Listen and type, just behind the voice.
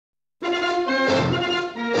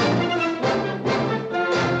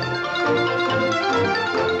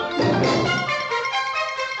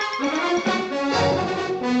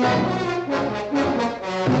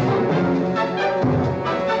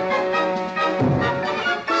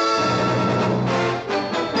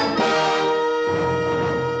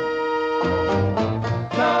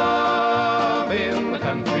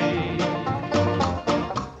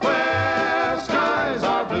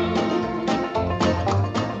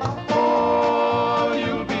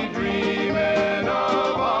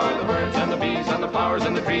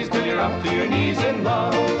up to your knees in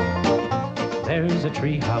love. There's a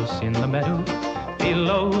tree house in the meadow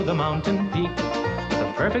below the mountain peak,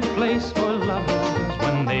 the perfect place for lovers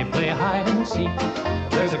when they play hide and seek.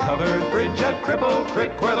 There's a covered bridge at Cripple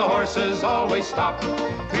Creek where the horses always stop.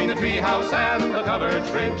 Between the tree house and the covered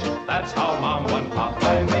bridge, that's how Mom won Pop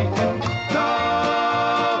by making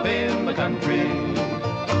love in the country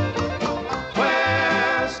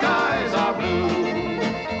where skies are blue.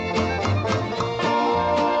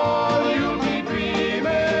 All you'll be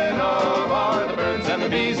dreaming of are the birds and the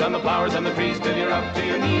bees and the flowers and the trees till you're up to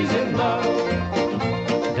your knees in love.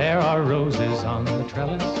 There are roses on the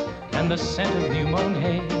trellis and the scent of new mown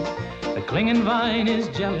hay. The clinging vine is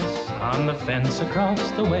jealous on the fence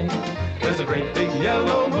across the way. There's a great big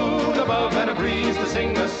yellow moon above and a breeze to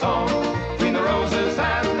sing a song. Between the roses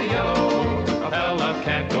and the yellow moon, a fella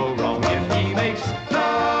can't go wrong if he makes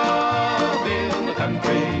love in the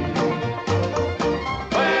country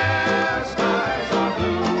where skies are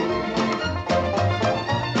blue.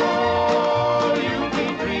 All you'll be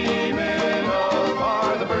dreaming of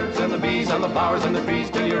are the birds and the bees and the flowers and the trees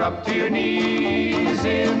till you're up to your knees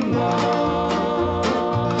in love.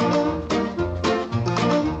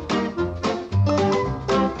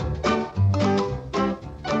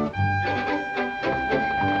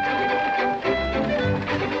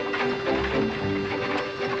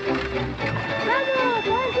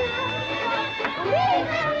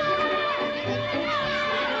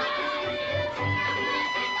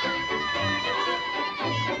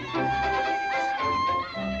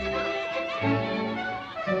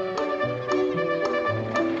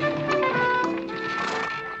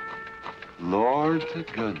 Lord to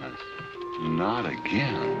goodness, not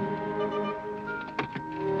again.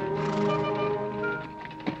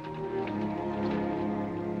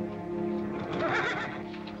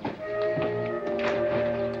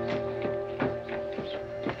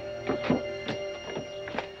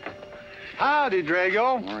 Howdy,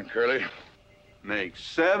 Drago. Morning, Curly. Makes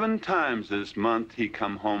 7 times this month he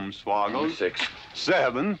come home swoggled. 6.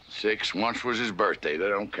 7. 6. Once was his birthday. That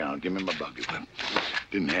don't count. Give me my buggy whip.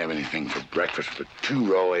 Didn't have anything for breakfast but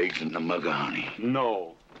 2 raw eggs and a mug of honey.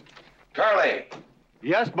 No. Curly,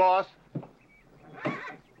 Yes, boss.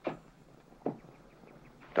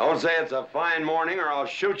 don't say it's a fine morning or I'll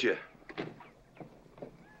shoot you.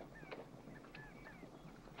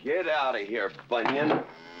 Get out of here, Bunyan.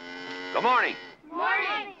 Good morning.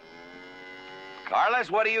 Morning.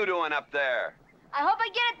 Carlos, what are you doing up there? I hope I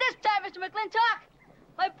get it this time, Mr. McLintock.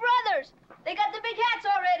 My brothers, they got the big hats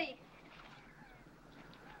already.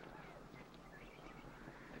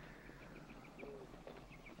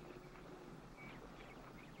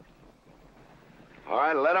 All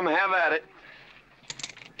right, let them have at it.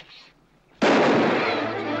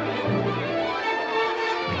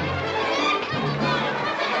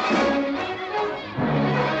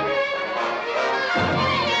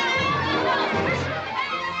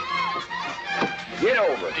 Get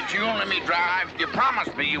over it. Did you only me drive? You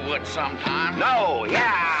promised me you would sometime. No,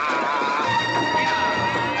 yeah.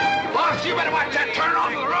 Boss, you better watch that turn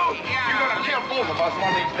onto the road. You're gonna kill both of us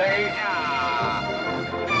one of these days.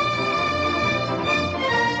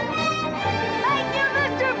 Thank you,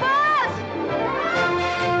 Mr. Boss.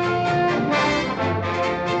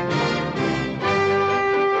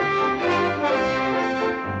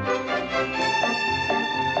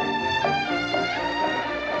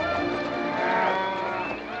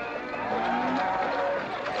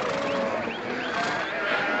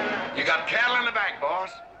 You got cattle in the back, boss.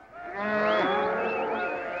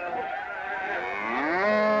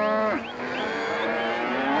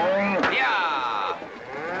 Yeah.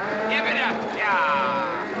 Give it up. Yeah.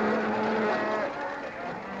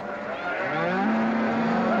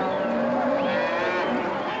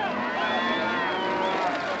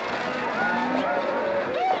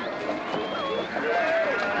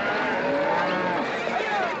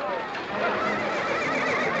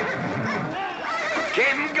 Keep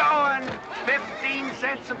 'em going. 15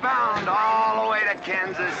 cents a pound all the way to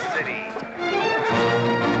Kansas City.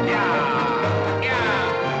 Yeah. Yeah.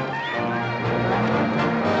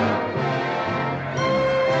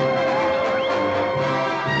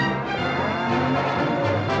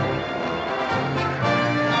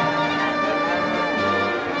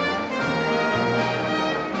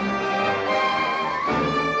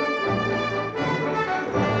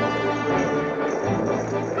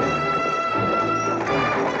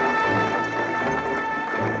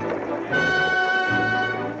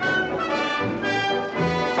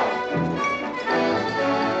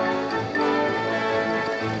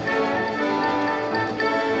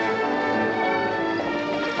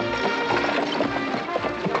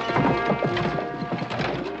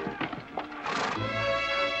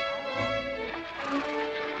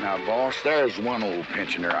 boss, there's one old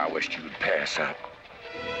pensioner I wished you'd pass up.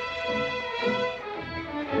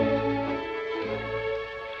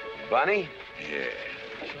 Bunny? Yeah.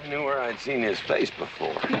 I knew where I'd seen his face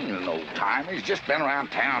before. He's an old timer. He's just been around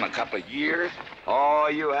town a couple of years. Oh,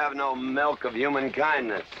 you have no milk of human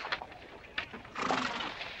kindness.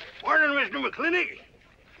 Morning, Mr. McLintock.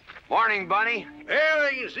 Morning, Bunny. Well,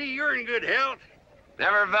 I can see you're in good health.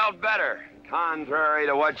 Never felt better. Contrary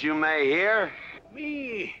to what you may hear.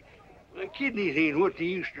 Me, my kidneys ain't what they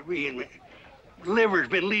used to be, and my liver's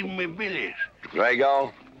been leaving me billies.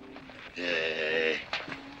 Drago? Yeah.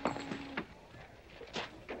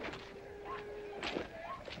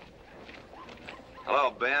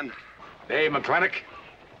 Hello, Ben. Hey, McLintock.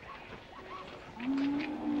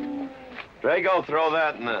 Drago, throw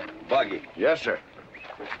that in the buggy. Yes, sir.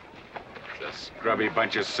 The scrubby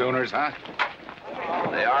bunch of Sooners, huh?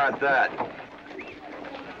 They are at that.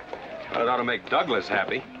 Well, it ought to make Douglas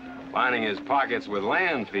happy, lining his pockets with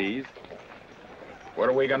land fees. What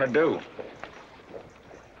are we gonna do?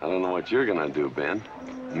 I don't know what you're gonna do, Ben.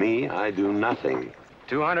 Me, I do nothing.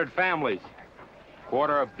 200 families.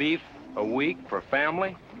 Quarter of beef a week per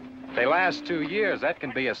family. If they last 2 years, that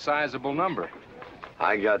can be a sizable number.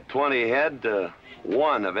 I got 20 head to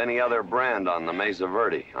 1 of any other brand on the Mesa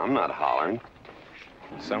Verde. I'm not hollering.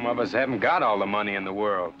 Some of us haven't got all the money in the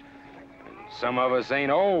world. Some of us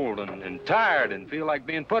ain't old and tired and feel like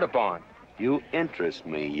being put upon. You interest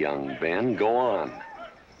me, young Ben. Go on.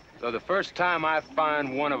 So the first time I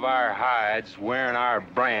find one of our hides wearing our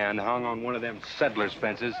brand hung on one of them settlers'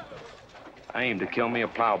 fences, I aim to kill me a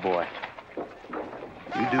plowboy.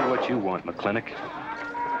 You do what you want, McLintock.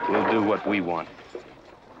 We'll do what we want.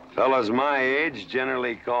 Fellas my age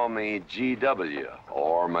generally call me GW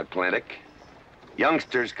or McLintock.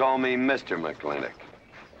 Youngsters call me Mr. McLintock.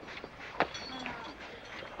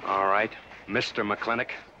 All right, Mr. McLintock.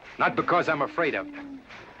 Not because I'm afraid of you.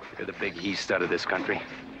 You're the big he-stud of this country.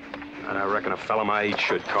 And I reckon a fella my age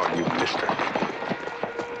should call you Mister.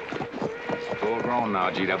 He's full grown now,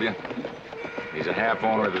 GW. He's a half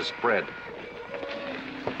owner of the spread.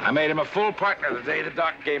 I made him a full partner the day the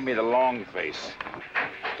doc gave me the long face.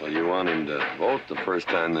 Well, you want him to vote the first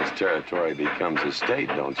time this territory becomes a state,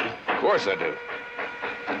 don't you? Of course I do.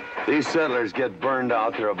 If these settlers get burned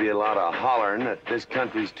out, there'll be a lot of hollering that this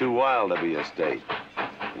country's too wild to be a state.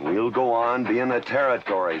 And we'll go on being a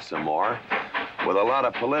territory some more, with a lot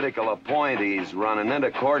of political appointees running it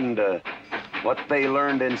according to what they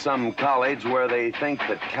learned in some college where they think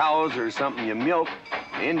that cows are something you milk,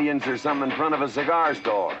 Indians are something in front of a cigar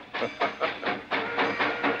store.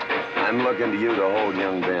 I'm looking to you to hold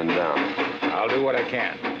young Ben down. I'll do what I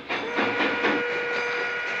can.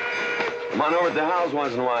 Come on over to the house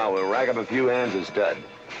once in a while. We'll rack up a few hands of stud.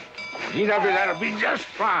 GW, that'll be just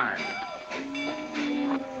fine.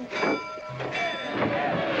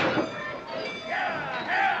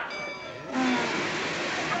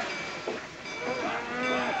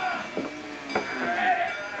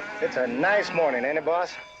 It's a nice morning, ain't it,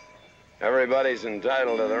 boss? Everybody's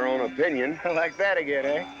entitled to their own opinion. Like that again,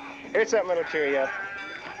 eh? Here's something that'll cheer you up.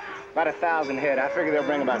 About 1,000 head. I figure they'll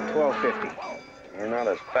bring about 1,250. They're not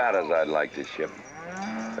as fat as I'd like to ship.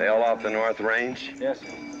 They all off the North Range? Yes, sir.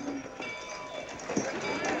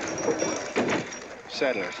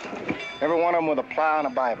 Settlers. Every one of them with a plow and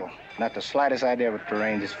a Bible. Not the slightest idea what the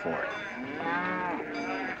range is for.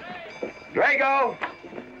 Drago!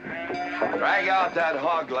 Drag out that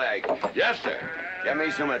hog leg. Yes, sir. Give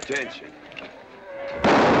me some attention.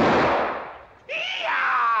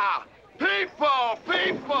 Yeah! People!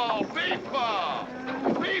 People! People!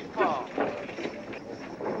 People!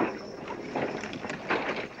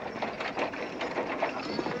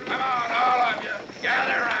 Come on, all of you.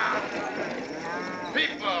 Gather around.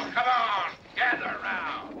 People, come on. Gather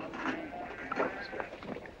around.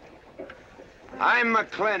 I'm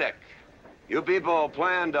McLintock. You people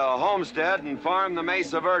plan to homestead and farm the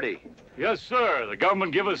Mesa Verde. Yes, sir. The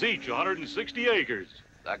government give us each 160 acres.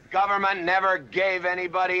 The government never gave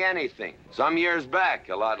anybody anything. Some years back,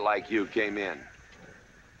 a lot like you came in.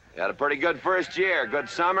 You had a pretty good first year, good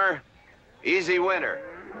summer, easy winter.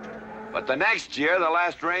 But the next year, the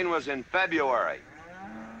last rain was in February.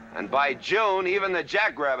 And by June, even the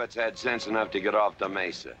jackrabbits had sense enough to get off the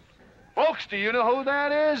mesa. Folks, do you know who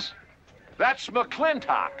that is? That's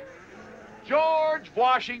McLintock. George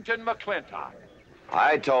Washington McLintock.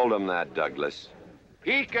 I told him that, Douglas.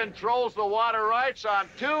 He controls the water rights on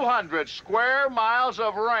 200 square miles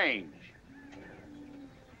of range.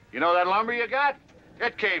 You know that lumber you got?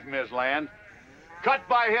 It came from his land. Cut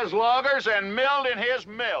by his loggers and milled in his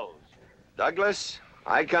mills. Douglas,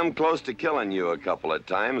 I come close to killing you a couple of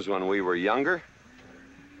times when we were younger.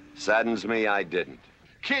 Saddens me I didn't.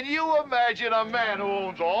 Can you imagine a man who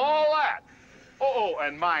owns all that? Oh,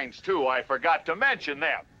 and mines, too. I forgot to mention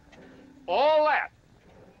them. All that.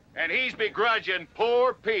 And he's begrudging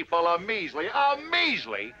poor people a measly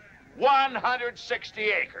 160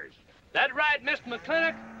 acres. That right, Mr.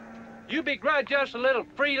 McLintock? You begrudge us a little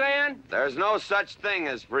free land? There's no such thing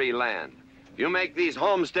as free land. If you make these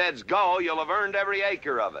homesteads go, you'll have earned every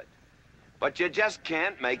acre of it. But you just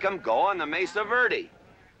can't make them go on the Mesa Verde.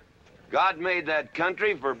 God made that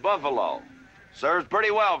country for buffalo. Serves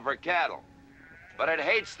pretty well for cattle. But it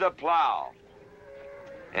hates the plow.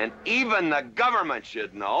 And even the government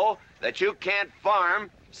should know that you can't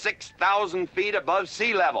farm 6,000 feet above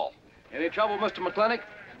sea level. Any trouble, Mr. McLintock?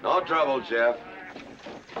 No trouble, Jeff.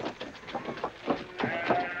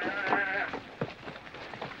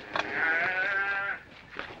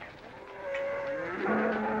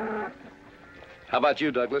 How about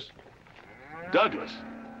you, Douglas? Douglas?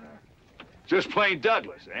 Just plain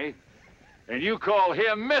Douglas, eh? And you call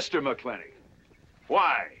him Mr. McLintock.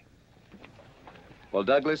 Why? Well,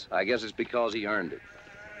 Douglas, I guess it's because he earned it.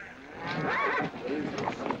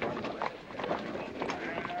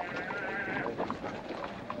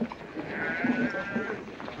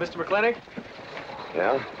 Mr. McLintock?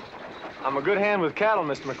 Yeah? I'm a good hand with cattle,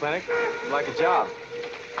 Mr. McLintock. I'd like a job.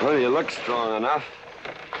 Well, you look strong enough.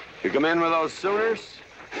 You come in with those Sooners?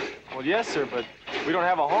 Well, yes, sir, but we don't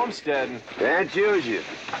have a homestead. And... Can't use you.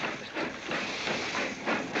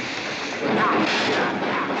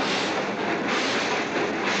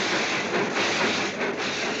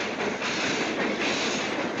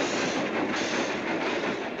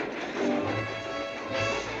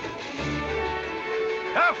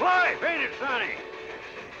 Tough life, ain't it, Sonny?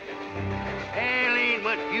 Hell, ain't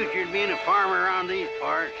much future in being a farmer around these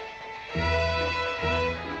parts.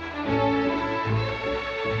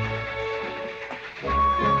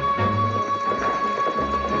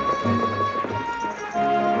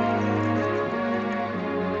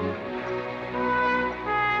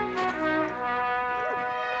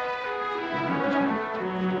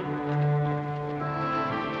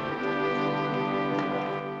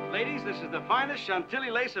 Ladies, this is the finest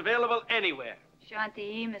Chantilly lace available anywhere.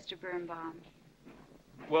 Chantilly, Mr. Birnbaum.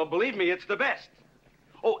 Well, believe me, it's the best.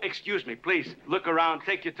 Oh, excuse me, please. Look around.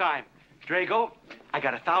 Take your time. Drago, I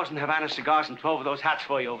got 1,000 Havana cigars and 12 of those hats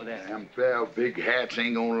for you over there. Them 12 big hats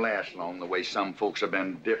ain't gonna last long the way some folks have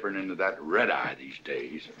been dipping into that red-eye these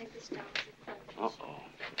days. Uh-oh.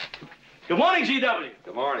 Good morning, GW.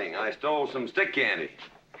 Good morning. I stole some stick candy.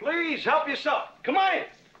 Please, help yourself. Come on in.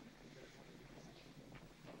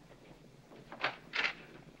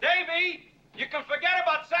 Davy, you can forget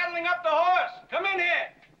about saddling up the horse. Come in here.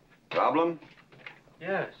 Problem?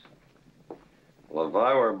 Yes. Well, if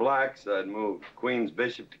I were blacks, I'd move Queen's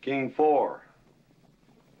Bishop to King 4.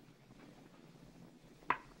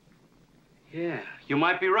 Yeah, you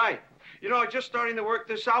might be right. You know, I was just starting to work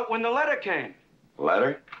this out when the letter came.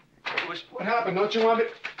 Letter? It was... What happened? Don't you want me...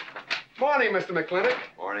 Morning, Mr. McLintock.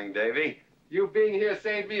 Morning, Davy. You being here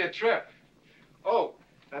saved me a trip. Oh,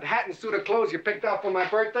 that hat and suit of clothes you picked out for my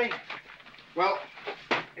birthday? Well,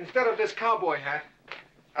 instead of this cowboy hat,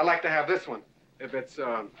 I'd like to have this one. If it's,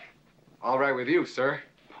 all right with you, sir.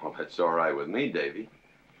 Oh, it's all right with me, Davy.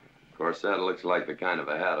 Of course, that looks like the kind of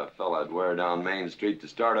a hat a fella'd wear down Main Street to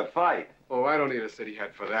start a fight. Oh, I don't need a city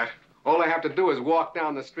hat for that. All I have to do is walk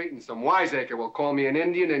down the street and some wiseacre will call me an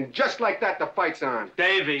Indian, and just like that, the fight's on.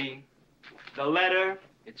 Davy, the letter,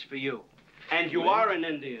 it's for you. And you are an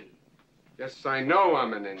Indian. Yes, I know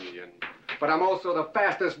I'm an Indian. But I'm also the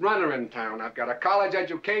fastest runner in town. I've got a college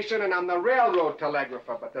education, and I'm the railroad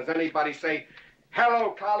telegrapher. But does anybody say,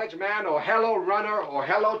 hello, college man, or hello, runner, or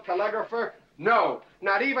hello, telegrapher? No,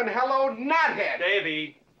 not even hello, knothead.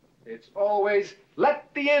 Davy. It's always,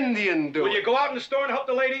 let the Indian do it. Will you go out in the store and help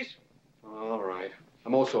the ladies? All right.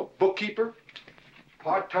 I'm also bookkeeper,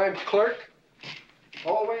 part-time clerk.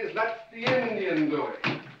 Always let the Indian do it.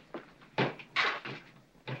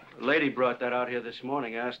 The lady brought that out here this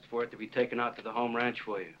morning, asked for it to be taken out to the home ranch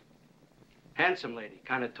for you. Handsome lady,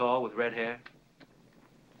 kind of tall with red hair.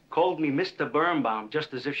 Called me Mr. Birnbaum,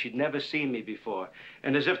 just as if she'd never seen me before,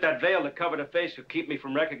 and as if that veil that covered her face would keep me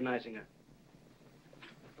from recognizing her.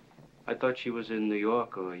 I thought she was in New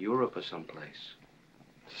York or Europe or someplace.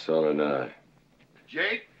 So did I.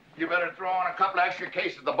 Jake, you better throw on a couple extra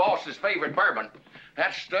cases of the boss's favorite bourbon.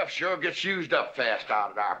 That stuff sure gets used up fast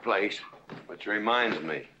out at our place. Which reminds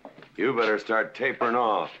me, you better start tapering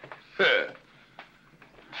off.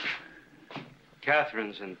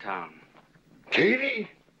 Katherine's in town. Katie?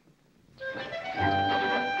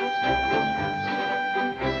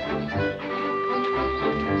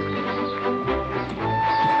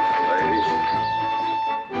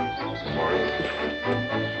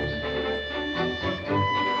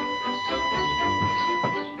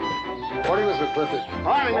 Morning, Miss McLintock.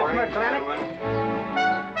 Morning, Mr. McLintock.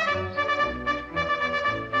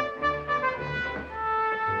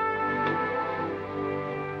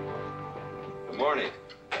 Good morning.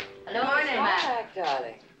 Hello, morning, Mac,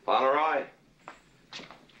 darling. Fauntleroy.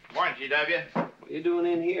 Morning, GW. What are you doing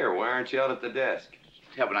in here? Why aren't you out at the desk?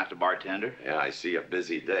 Helping out the bartender. Yeah, I see a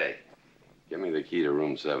busy day. Give me the key to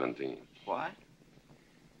room 17. What?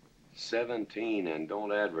 17, and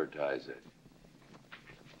don't advertise it.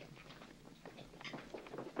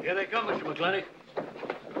 Here they come, Mr. McLintock.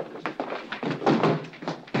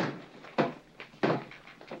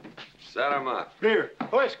 Set 'em up. Here,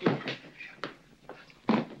 whiskey.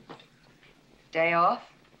 Day off?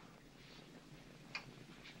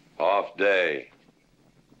 Off day.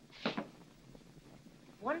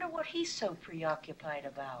 Wonder what he's so preoccupied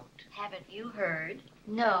about. Haven't you heard?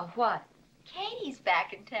 No, what? Katie's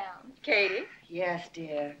back in town. Katie? Yes,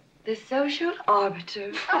 dear. The social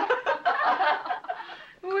arbiter.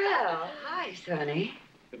 Well, hi, Sonny.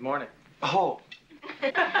 Good morning. Oh.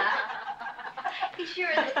 He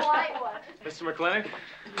sure is a quiet one. Mr. McLintock,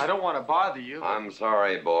 I don't want to bother you. I'm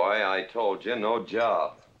sorry, boy. I told you, no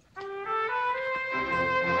job.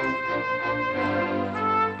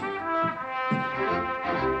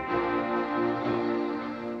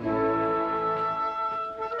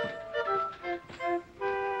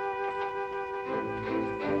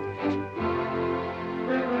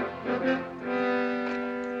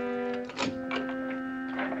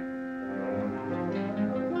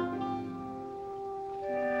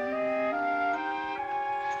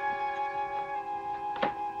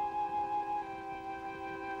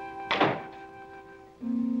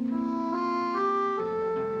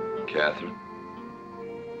 Katherine?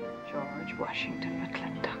 George Washington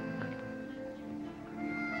McLintock.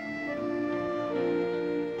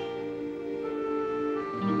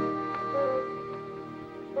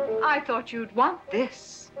 I thought you'd want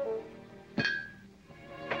this.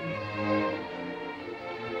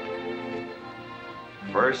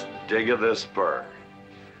 First dig of the spur.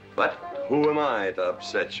 But who am I to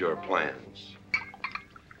upset your plans?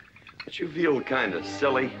 Don't you feel kind of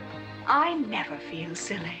silly? I never feel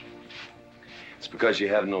silly. It's because you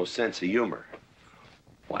have no sense of humor.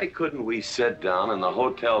 Why couldn't we sit down in the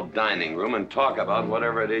hotel dining room and talk about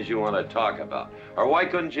whatever it is you want to talk about? Or why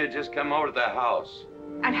couldn't you just come over to the house?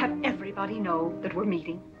 And have everybody know that we're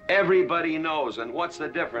meeting. Everybody knows, and what's the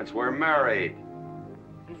difference? We're married.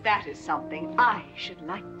 And that is something I should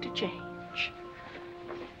like to change.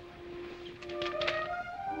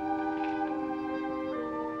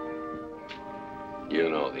 You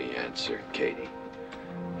know the answer, Katie.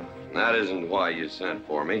 That isn't why you sent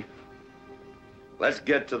for me. Let's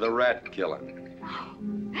get to the rat killing. Oh,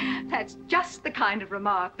 that's just the kind of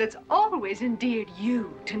remark that's always endeared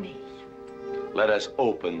you to me. Let us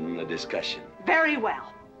open the discussion. Very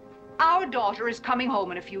well. Our daughter is coming home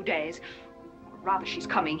in a few days. Or rather, she's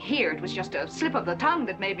coming here. It was just a slip of the tongue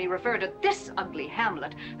that made me refer to this ugly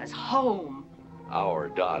hamlet as home. Our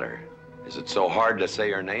daughter. Is it so hard to say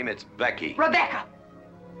her name? It's Becky. Rebecca.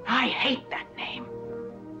 I hate that name.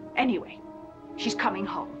 Anyway, she's coming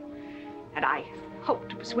home. And I hope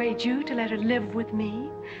to persuade you to let her live with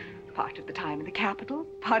me. Part of the time in the capital,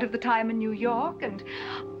 part of the time in New York, and,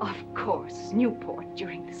 of course, Newport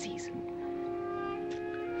during the season.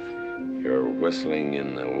 You're whistling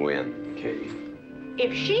in the wind, Katie.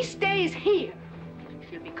 If she stays here,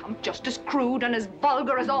 she'll become just as crude and as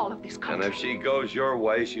vulgar as all of this country. And if she goes your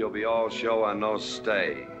way, she'll be all show and no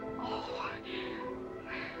stay. Oh.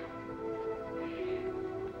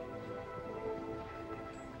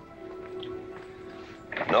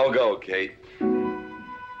 No go, Kate.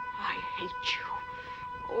 I hate you.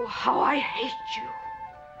 Oh, how I hate you.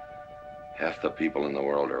 Half the people in the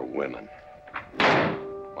world are women.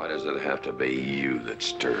 Why does it have to be you that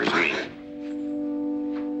stirs me?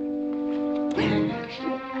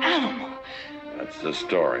 Animal. That's the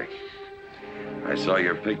story. I saw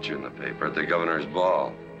your picture in the paper at the governor's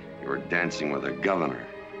ball. You were dancing with the governor.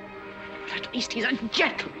 At least he's a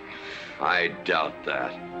gentleman. I doubt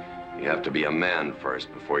that. You have to be a man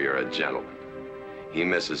first before you're a gentleman. He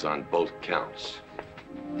misses on both counts.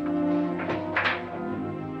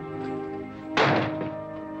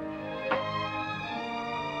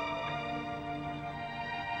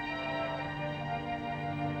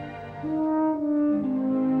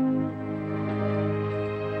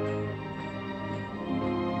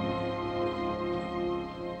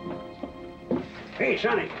 Hey,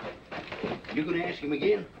 Sonny, you gonna ask him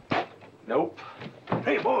again? Nope.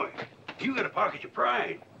 Hey, boy, you got a pocket of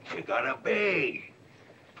pride. You got a bag.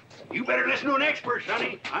 You better listen to an expert,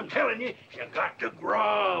 Sonny. I'm telling you, you got to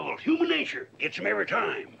grovel. Human nature gets him every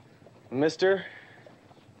time. Mister,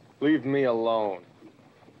 leave me alone.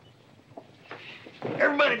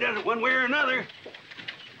 Everybody does it one way or another.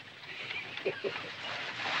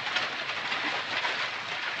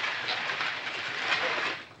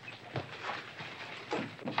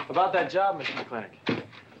 About that job, Mr. McLintock.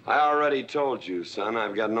 I already told you, son,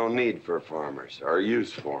 I've got no need for farmers or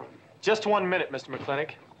use for them. Just 1 minute, Mr.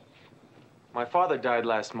 McLintock. My father died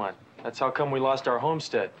last month. That's how come we lost our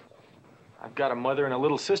homestead. I've got a mother and a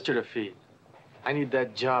little sister to feed. I need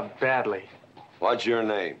that job badly. What's your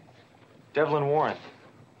name? Devlin Warren.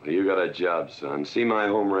 Well, you got a job, son. See my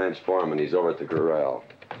home ranch foreman. He's over at the corral.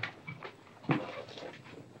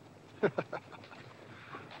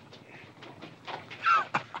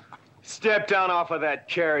 Step down off of that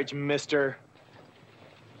carriage, mister.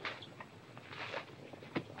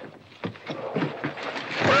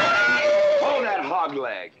 Hold that hog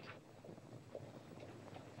leg.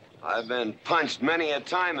 I've been punched many a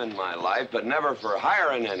time in my life, but never for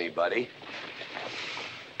hiring anybody.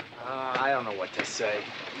 I don't know what to say.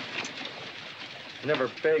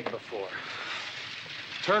 Never begged before.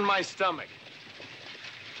 Turn my stomach.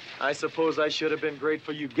 I suppose I should have been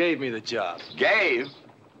grateful you gave me the job. Gave?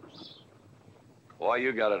 Boy,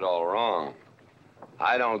 you got it all wrong.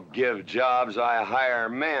 I don't give jobs, I hire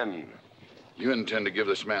men. You intend to give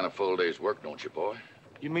this man a full day's work, don't you, boy?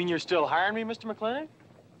 You mean you're still hiring me, Mr. McLintock?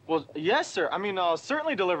 Well, yes, sir. I mean, I'll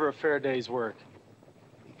certainly deliver a fair day's work.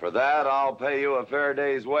 For that, I'll pay you a fair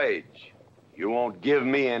day's wage. You won't give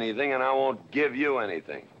me anything, and I won't give you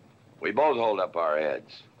anything. We both hold up our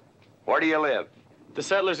heads. Where do you live? The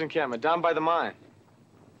settlers' encampment, down by the mine.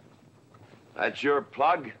 That's your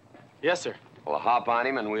plug? Yes, sir. Well, hop on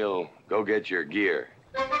him, and we'll go get your gear.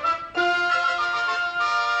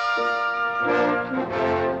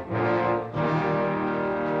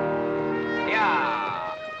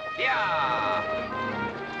 Yeah! Yeah!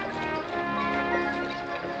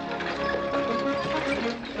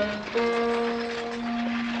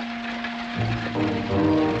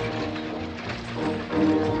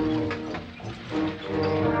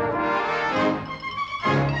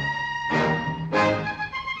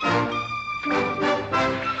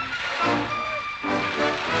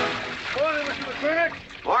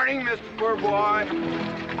 Morning, Mr. Poor Boy.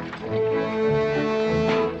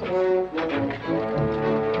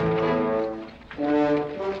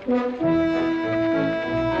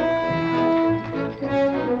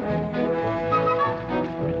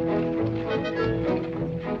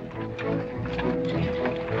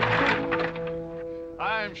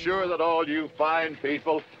 I'm sure that all you fine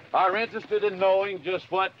people are interested in knowing just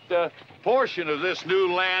what portion of this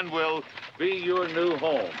new land will be your new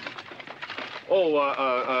home.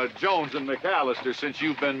 Oh, Jones and McAllister, since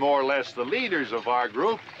you've been more or less the leaders of our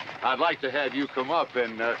group, I'd like to have you come up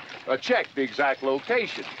and check the exact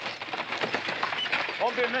location.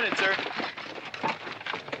 Won't be a minute, sir.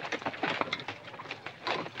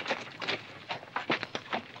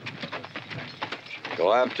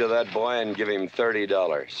 Go after that boy and give him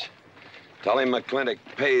 $30. Tell him McLintock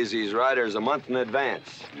pays these riders a month in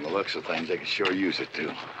advance. From the looks of things, they could sure use it,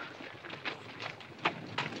 too.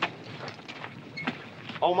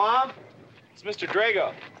 Oh, Mom? It's Mr.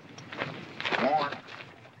 Drago.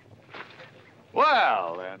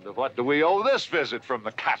 Well, and what do we owe this visit from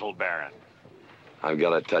the cattle baron? I've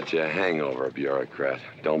got a touch of hangover, bureaucrat.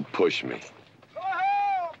 Don't push me.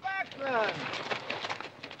 Oh, McLaglen!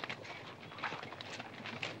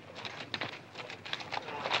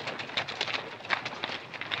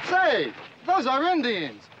 Say, those are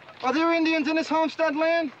Indians. Are there Indians in this homestead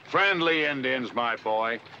land? Friendly Indians, my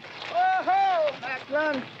boy. Oh,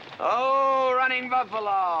 McLaglen! Oh, running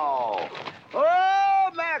buffalo. Oh,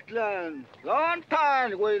 McLaglen! Long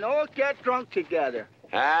time we don't get drunk together.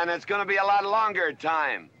 And it's gonna be a lot longer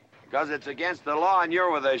time, because it's against the law and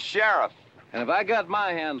you're with the sheriff. And if I got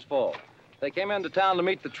my hands full, they came into town to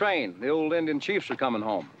meet the train. The old Indian chiefs are coming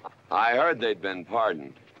home. I heard they'd been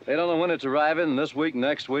pardoned. They don't know when it's arriving, this week,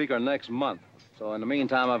 next week, or next month. So in the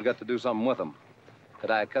meantime, I've got to do something with them. Could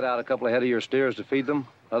I cut out a couple of head of your steers to feed them?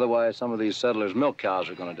 Otherwise, some of these settlers' milk cows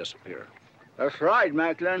are going to disappear. That's right,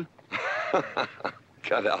 McLaglen.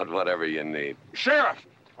 Cut out whatever you need. Sheriff,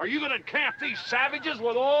 are you going to camp these savages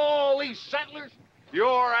with all these settlers?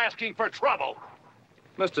 You're asking for trouble.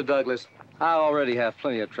 Mr. Douglas, I already have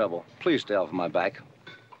plenty of trouble. Please stay off my back.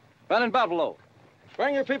 Running buffalo,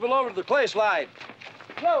 bring your people over to the clay slide.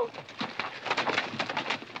 Hello.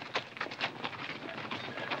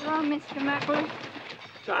 Hello, Mr. McLaglen.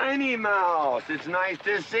 Tiny Mouse, it's nice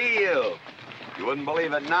to see you. You wouldn't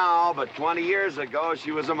believe it now, but 20 years ago,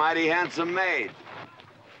 she was a mighty handsome maid.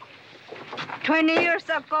 20 years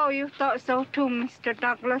ago, you thought so too, Mr.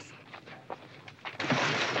 Douglas.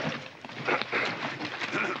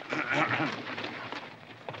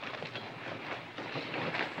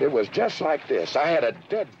 It was just like this. I had a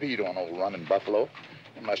dead beat on old running buffalo,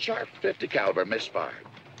 and my sharp 50 caliber misfired.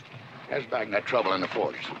 That's back in that trouble in the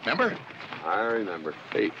 40s. Remember? I remember.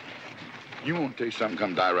 Hey, you want to tell you something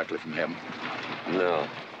come directly from heaven? No.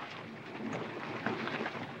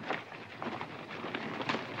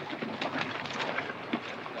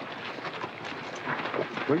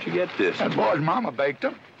 Where'd you get this? That boy's mama baked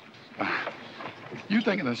them. You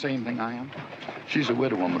thinking the same thing I am? She's a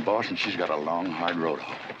widow woman, boss, and she's got a long, hard road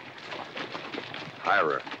home.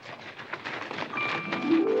 Hire her.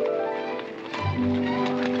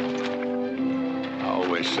 I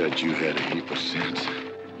always said you had a heap of sense.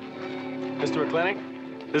 Mr. McLintock,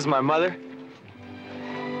 this is my mother.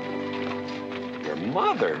 Your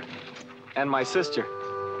mother? And my sister.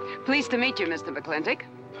 Pleased to meet you, Mr. McLintock.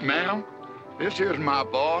 Ma'am, this here's my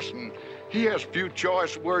boss, and he has few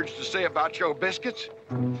choice words to say about your biscuits.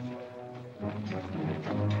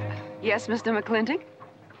 Yes, Mr. McLintock?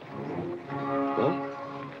 Well,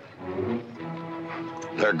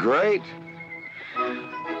 they're great.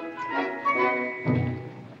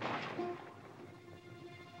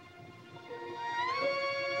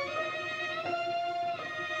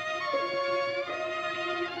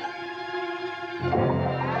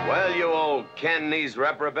 Well, you old Cantonese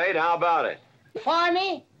reprobate, how about it? Fire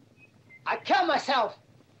me? I'd kill myself.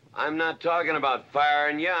 I'm not talking about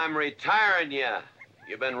firing you, I'm retiring you.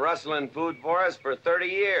 You've been rustling food for us for 30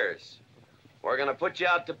 years. We're gonna put you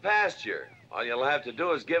out to pasture. All you'll have to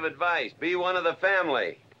do is give advice. Be one of the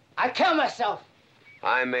family. I'd kill myself.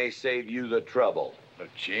 I may save you the trouble.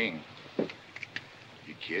 But, Ching,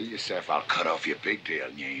 you kill yourself, I'll cut off your pigtail,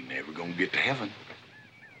 and you ain't never gonna get to heaven.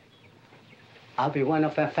 I'll be one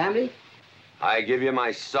of our family. I give you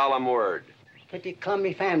my solemn word. Pretty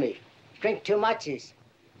clumsy family. Drink too much,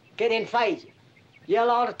 get in fights, yell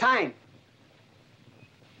all the time.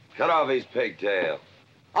 Cut off his pigtail.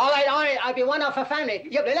 All right, I'll be one of our family.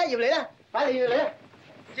 Giúp lấy đó. Phải là giúp lấy đó.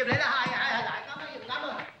 Giúp lấy đó, hai. Cảm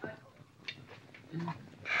ơn.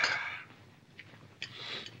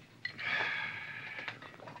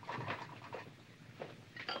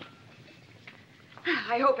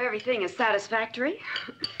 I hope everything is satisfactory.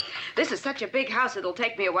 This is such a big house, it'll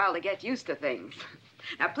take me a while to get used to things.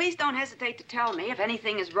 Now, please don't hesitate to tell me if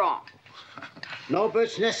anything is wrong. No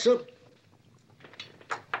bird's nest soup.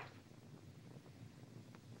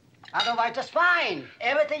 Otherwise, just fine.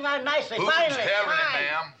 Everything out nicely, finally.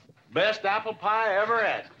 ma'am? Best apple pie I ever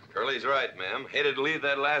had. Curly's right, ma'am. Hated to leave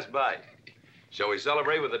that last bite. Shall we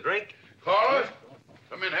celebrate with a drink? Carlos,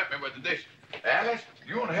 come in and help me with the dish. Alice,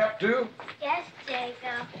 you want to help too? Yes,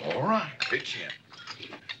 Jacob. All right, pitch in.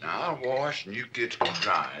 Now, I'll wash and you kids can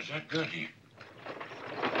dry. Is that good here?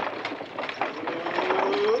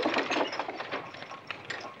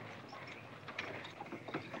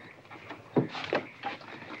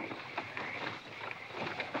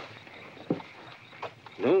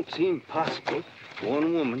 Don't seem possible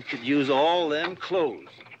one woman could use all them clothes.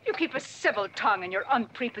 You keep a civil tongue and your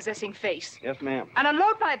unprepossessing face. Yes, ma'am. And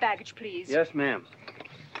unload my baggage, please. Yes, ma'am.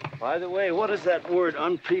 By the way, what does that word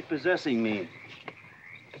unprepossessing mean?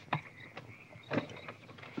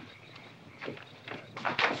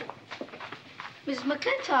 Miss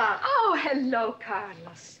McLintock. Oh, hello,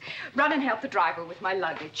 Carlos. Run and help the driver with my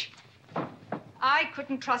luggage. I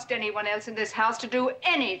couldn't trust anyone else in this house to do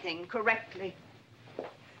anything correctly.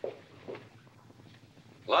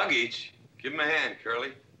 Luggage? Give him a hand,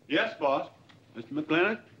 Curly. Yes, boss. Mr.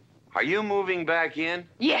 McLintock? Are you moving back in?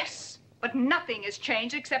 Yes, but nothing has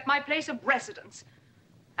changed except my place of residence.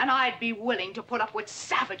 And I'd be willing to put up with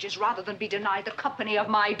savages rather than be denied the company of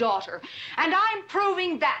my daughter. And I'm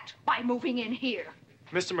proving that by moving in here.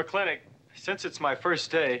 Mr. McLintock, since it's my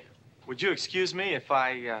first day, would you excuse me if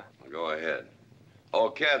I, Go ahead. Oh,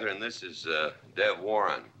 Katherine, this is, Dev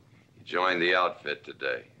Warren. He joined the outfit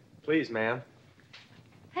today. Please, ma'am.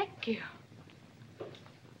 Thank you.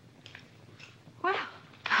 Well,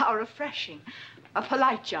 how refreshing. A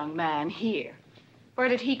polite young man here. Where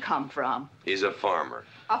did he come from? He's a farmer.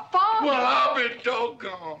 A farmer? Well, I'll be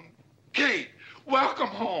doggone. Kate, welcome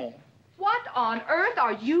home. What on earth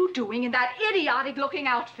are you doing in that idiotic-looking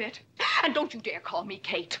outfit? And don't you dare call me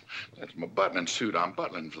Kate. That's my butling suit. I'm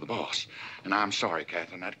butling for the boss. And I'm sorry,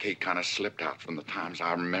 Katherine. That Kate kind of slipped out from the times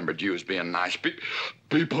I remembered you as being nice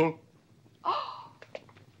people. Oh.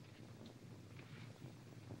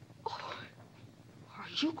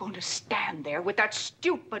 Are you going to stand there with that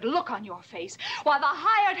stupid look on your face while the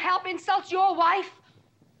hired help insults your wife?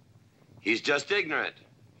 He's just ignorant.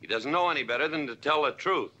 He doesn't know any better than to tell the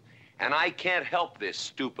truth. And I can't help this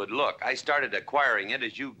stupid look. I started acquiring it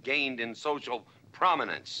as you gained in social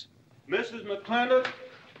prominence. Mrs. McLintock,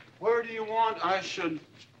 where do you want I should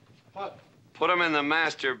What? Put him in the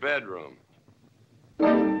master bedroom.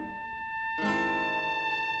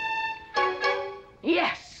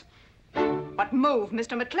 Yes. But move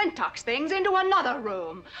Mr. McLintock's things into another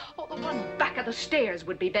room. Oh, the one back of the stairs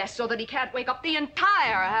would be best so that he can't wake up the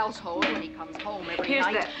entire household when he comes home every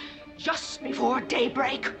night. Just before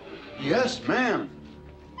daybreak. Yes, ma'am.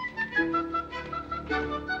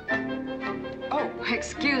 Oh,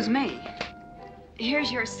 excuse me.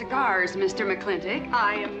 Here's your cigars, Mr. McLintock.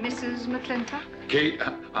 I am Mrs. McLintock.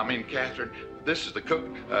 Katherine, this is the cook.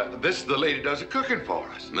 This is the lady who does the cooking for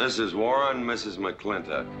us. Mrs. Warren, Mrs.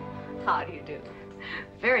 McLintock. How do you do?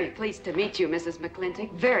 Very pleased to meet you, Mrs.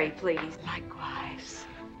 McLintock. Very pleased. Likewise.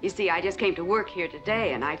 You see, I just came to work here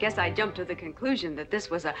today, and I guess I jumped to the conclusion that this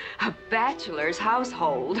was a bachelor's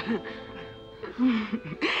household.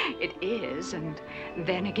 It is, and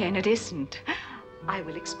then again it isn't. I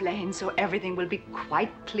will explain so everything will be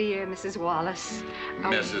quite clear, Mrs. Wallace.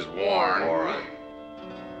 Mrs. Warren.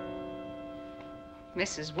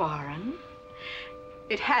 Mrs. Warren,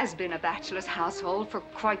 it has been a bachelor's household for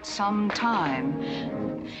quite some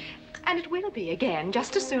time. And it will be again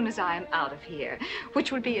just as soon as I am out of here,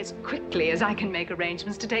 which will be as quickly as I can make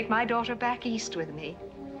arrangements to take my daughter back east with me.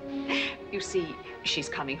 You see, she's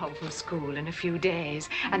coming home from school in a few days,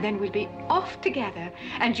 and then we'll be off together,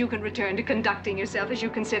 and you can return to conducting yourself as you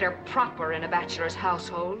consider proper in a bachelor's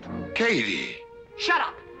household. Katie! Shut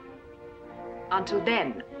up! Until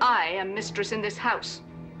then, I am mistress in this house,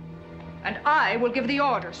 and I will give the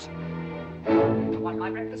orders. I want my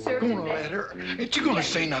breakfast served in bed. Let her. Ain't you gonna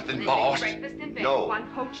say nothing, boss? Breakfast in bed. No.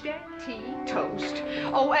 1 poached egg, tea, toast.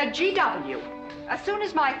 Oh, GW. As soon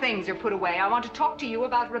as my things are put away, I want to talk to you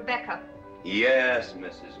about Rebecca. Yes,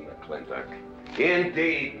 Mrs. McLintock.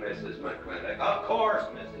 Indeed, Mrs. McLintock. Of course,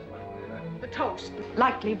 Mrs. McLintock. The toast,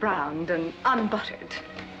 lightly browned and unbuttered.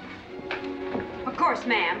 Of course,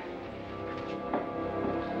 ma'am.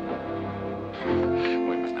 Wait a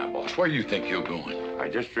minute now, boss. Where do you think you're going? I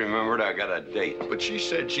just remembered I got a date. But she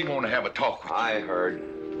said she wanted to have a talk with you. I heard.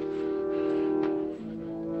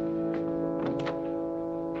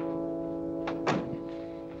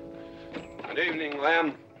 Good evening,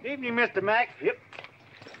 Lem. Good evening, Mr. Mac. Yep.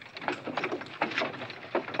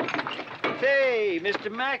 Say,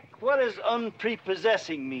 Mr. Mac, what does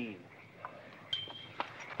unprepossessing mean?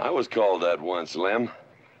 I was called that once, Lem.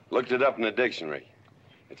 Looked it up in the dictionary.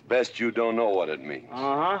 It's best you don't know what it means.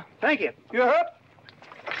 Uh-huh. Thank you. You up?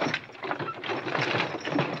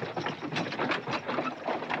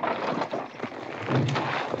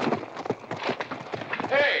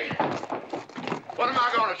 Hey! What am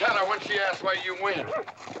I going to tell her when she asks where you went?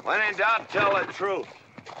 When in doubt, tell the truth.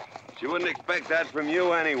 She wouldn't expect that from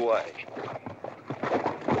you anyway.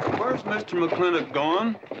 Where's Mr. McLintock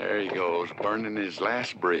going? There he goes, burning his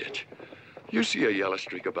last bridge. You see a yellow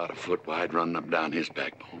streak about a foot wide running up down his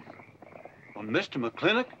backbone. Well, Mr.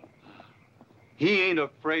 McLintock? He ain't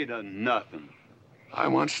afraid of nothing. I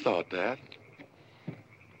once thought that.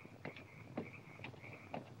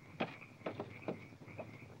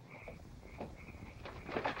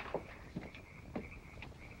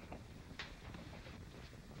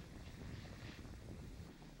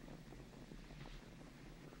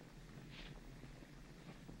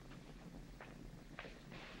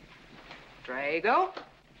 Drago?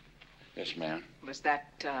 Yes, ma'am. Was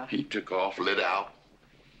that, He took off, lit out.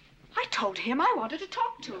 I told him I wanted to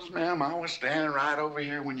talk to him. Yes, ma'am. I was standing right over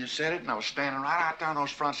here when you said it, and I was standing right out down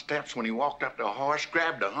those front steps when he walked up to a horse,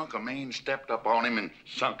 grabbed a hunk of mane, stepped up on him, and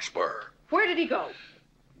sunk spur. Where did he go?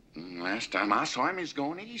 Last time I saw him, he's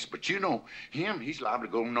going east. But you know him, he's allowed to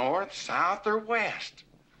go north, south, or west.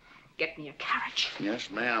 Get me a carriage. Yes,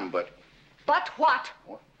 ma'am, but But what?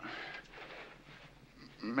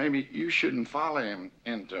 maybe you shouldn't follow him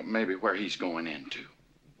into maybe where he's going into.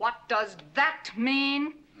 What does that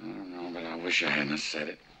mean? I don't know, but I wish I hadn't said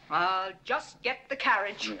it. I'll just get the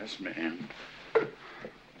carriage. Yes, ma'am.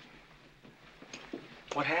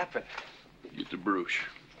 What happened? Get the brooch.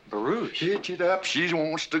 Baruch? Hitch it up. She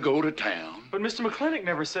wants to go to town. But Mr. McLintock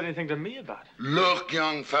never said anything to me about it. Look,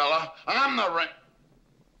 young fella, I'm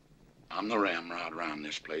the ramrod around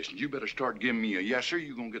this place, and you better start giving me a yes, sir.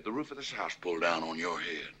 You're gonna get the roof of this house pulled down on your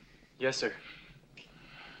head. Yes, sir.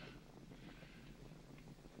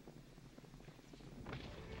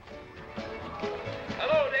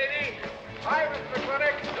 Hello, Davy. Hi, Mr.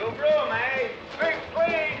 McLintock. New broom, eh? Drinks,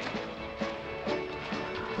 please.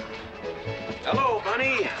 Hello,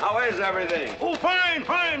 Bunny. How is everything? Oh, fine,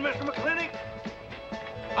 fine, Mr. McLintock.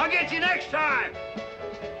 I'll get you next time.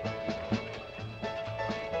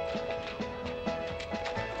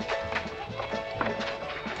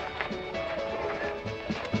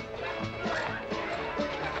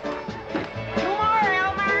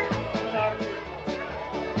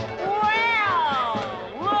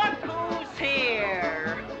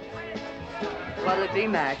 Timothy,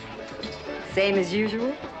 Mac. Same as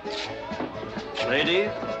usual? Ladies.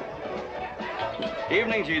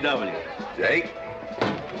 Evening, GW. Jake?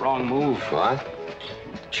 Wrong move. What?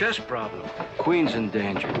 Chess problem. Queen's in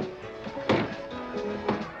danger.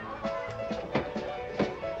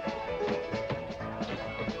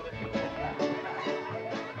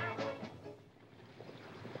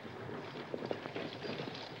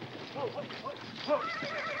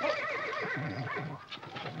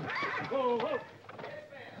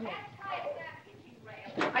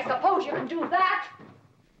 I suppose you can do that.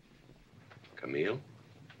 Camille,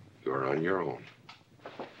 you're on your own.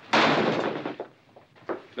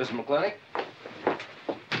 Mr. McLintock?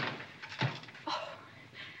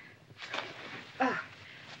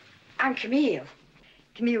 I'm Camille.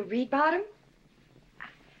 Camille Reedbottom.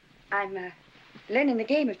 I'm learning the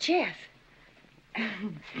game of chess.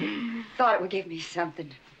 Thought it would give me something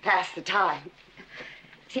to pass the time.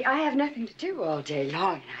 See, I have nothing to do all day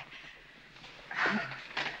long, and I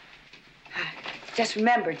just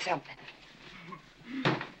remembered something.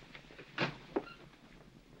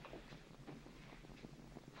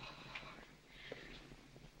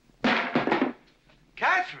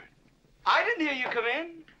 Katherine, I didn't hear you come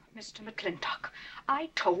in. Mr. McLintock, I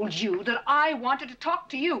told you that I wanted to talk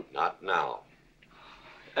to you. Not now.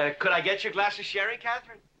 Could I get you a glass of sherry,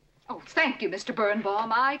 Katherine? Oh, thank you, Mr.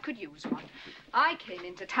 Birnbaum. I could use one. I came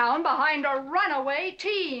into town behind a runaway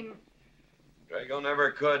team. Drago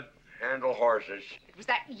never could handle horses. It was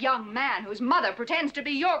that young man whose mother pretends to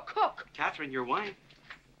be your cook. Katherine, your wine.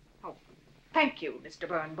 Oh, thank you, Mr.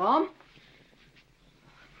 Birnbaum.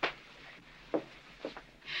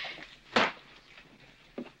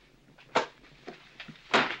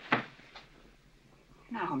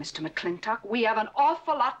 Now, Mr. McLintock, we have an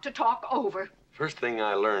awful lot to talk over. First thing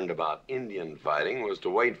I learned about Indian fighting was to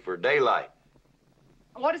wait for daylight.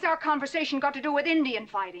 What has our conversation got to do with Indian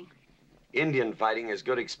fighting? Indian fighting is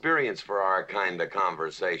good experience for our kind of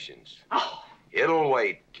conversations. Oh. It'll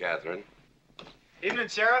wait, Katherine. Evening,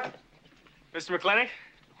 Sheriff. Mr. McLintock,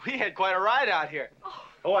 we had quite a ride out here.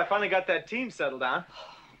 Oh, I finally got that team settled down.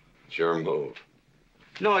 It's your move.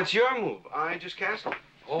 No, it's your move. I just castled.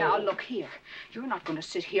 Oh. Now, look here. You're not going to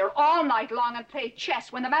sit here all night long and play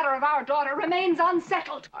chess when the matter of our daughter remains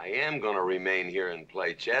unsettled. I am going to remain here and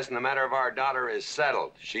play chess, and the matter of our daughter is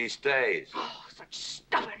settled. She stays. Oh, such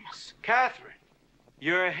stubbornness. Katherine,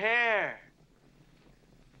 your hair.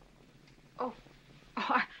 Oh,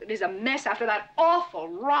 it is a mess after that awful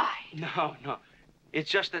ride. No. It's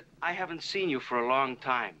just that I haven't seen you for a long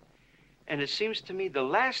time. And it seems to me the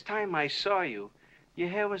last time I saw you, your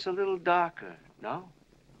hair was a little darker, no?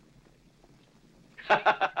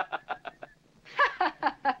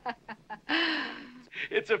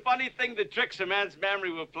 It's a funny thing the tricks a man's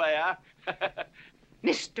memory will play, huh?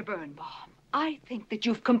 Mr. Birnbaum, I think that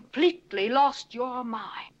you've completely lost your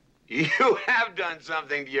mind. You have done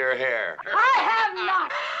something to your hair. I have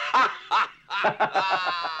not.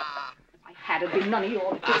 I had it been none of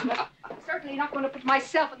your business. I'm certainly not going to put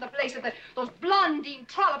myself in the place of those blondine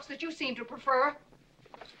trollops that you seem to prefer.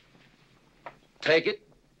 Take it.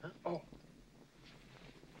 Huh? Oh.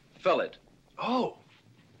 Fill it. Oh.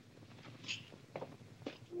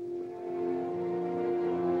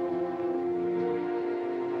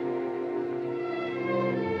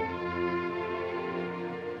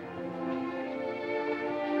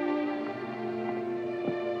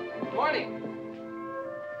 Good morning.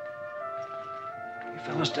 You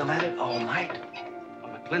fellas still at it all night? A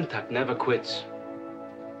McLintock never quits.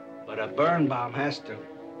 But a Birnbaum has to.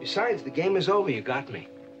 Besides, the game is over. You got me.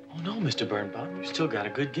 Oh, no, Mr. Birnbaum. You still got a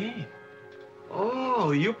good game.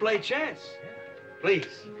 Oh, you play chess? Please,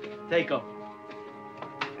 take over.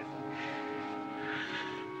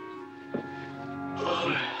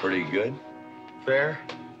 Pretty good. Fair?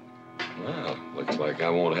 Well, looks like I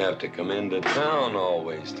won't have to come into town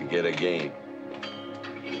always to get a game.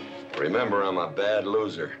 Remember, I'm a bad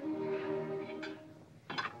loser.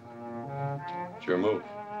 It's your move.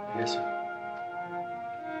 Yes, sir.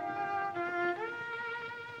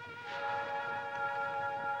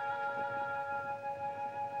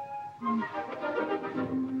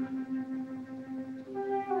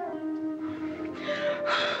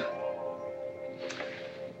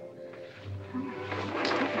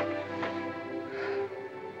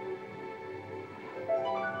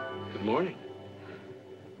 Good morning.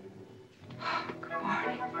 Good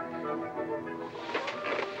morning.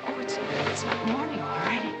 Oh, it's not morning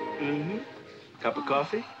already. Mm-hmm. Cup of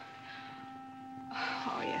coffee?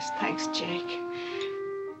 Oh, yes, thanks, Jake.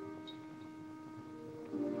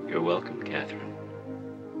 You're welcome, Katherine.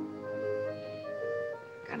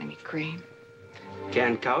 Got any cream?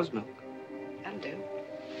 Canned cow's milk. That'll do.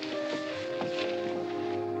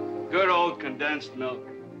 Good old condensed milk.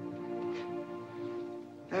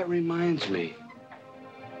 That reminds me.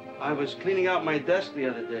 I was cleaning out my desk the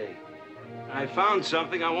other day. I found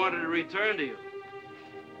something I wanted to return to you.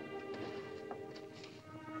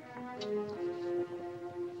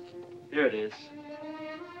 Here it is.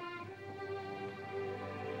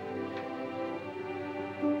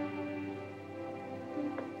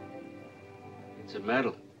 It's a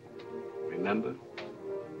medal, remember?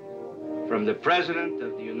 From the President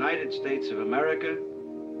of the United States of America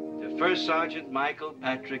to First Sergeant Michael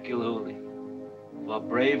Patrick Gilhooly for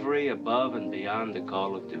bravery above and beyond the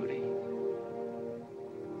call of duty.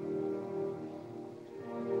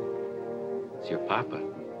 It's your papa.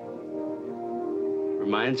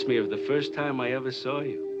 Reminds me of the first time I ever saw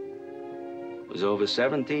you. It was over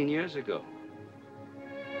 17 years ago.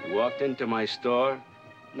 You walked into my store,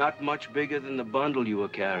 not much bigger than the bundle you were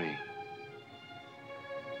carrying.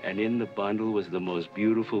 And in the bundle was the most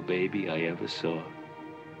beautiful baby I ever saw.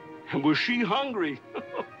 And was she hungry?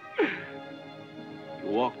 You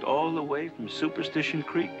walked all the way from Superstition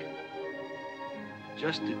Creek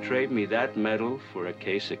just to trade me that medal for a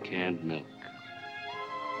case of canned milk.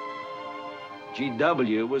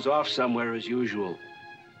 GW was off somewhere as usual,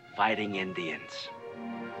 fighting Indians.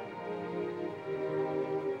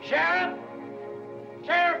 Sheriff!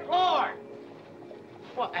 Sheriff Lord!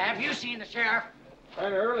 Well, have you seen the sheriff?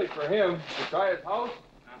 Kind of early for him. To try his house?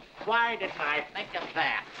 Why didn't I think of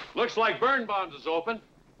that? Looks like Birnbaum's is open.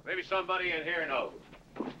 Maybe somebody in here knows.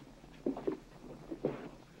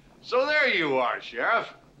 So there you are, Sheriff.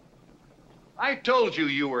 I told you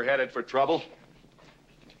you were headed for trouble.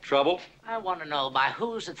 Trouble? I want to know by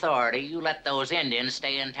whose authority you let those Indians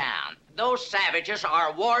stay in town. Those savages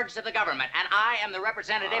are wards of the government, and I am the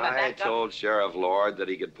representative of that I government. told Sheriff Lord that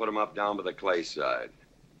he could put him up down by the clay side.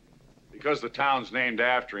 Because the town's named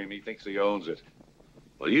after him, he thinks he owns it.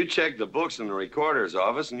 Well, you check the books in the recorder's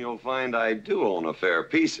office, and you'll find I do own a fair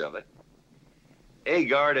piece of it.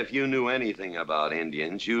 Agard, if you knew anything about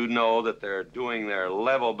Indians, you'd know that they're doing their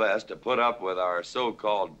level best to put up with our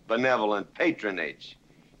so-called benevolent patronage,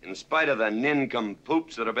 in spite of the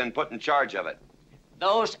nincompoops that have been put in charge of it.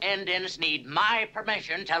 Those Indians need my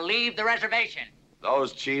permission to leave the reservation.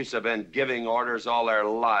 Those chiefs have been giving orders all their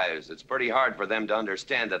lives. It's pretty hard for them to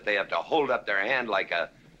understand that they have to hold up their hand like a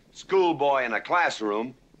schoolboy in a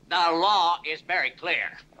classroom. The law is very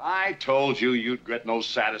clear. I told you you'd get no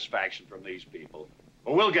satisfaction from these people.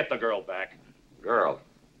 But we'll get the girl back. Girl?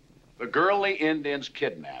 The girl the Indians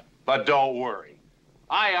kidnapped. But don't worry.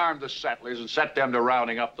 I armed the settlers and set them to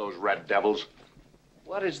rounding up those red devils.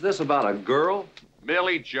 What is this about a girl?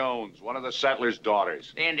 Millie Jones, one of the settlers'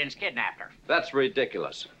 daughters. The Indians kidnapped her. That's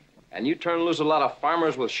ridiculous. And you turn loose a lot of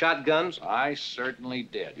farmers with shotguns? I certainly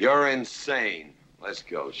did. You're insane. Let's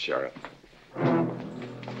go, Sheriff.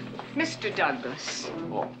 Mr. Douglas,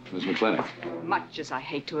 Oh, Miss McLintock. much as I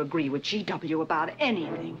hate to agree with GW about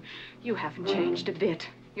anything, you haven't changed a bit.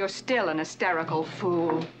 You're still an hysterical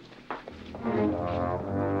fool.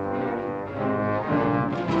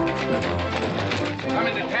 Come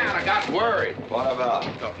into town, I got worried. What about?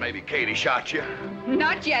 Thought maybe Katie shot you.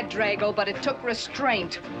 Not yet, Drago, but it took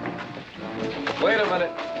restraint. Wait a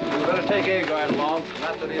minute. You better take Agard along.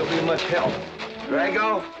 Not that he'll be much help.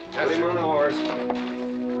 Drago, put him on the horse.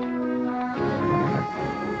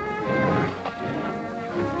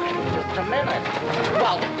 Just a minute.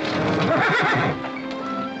 Well,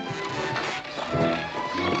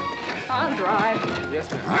 I'll drive. Yes,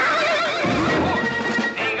 sir.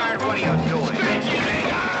 Agard, what are you doing?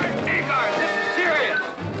 Agard, this is serious.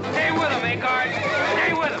 Stay with him, Agard.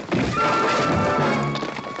 Stay with him.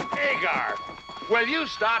 Agard, will you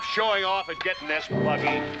stop showing off and getting this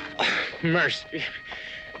buggy? Mercy.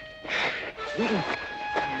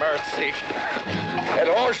 Mercy. That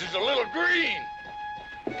horse is a little green.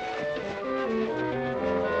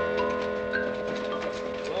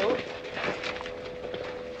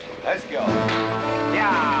 Let's go.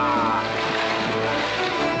 yeah.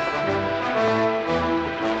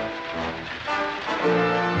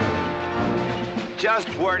 Just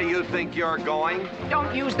where do you think you're going?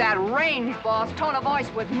 Don't use that range, boss. Tone of voice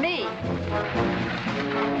with me.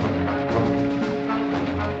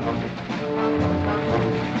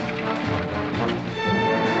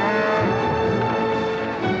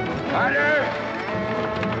 Carter!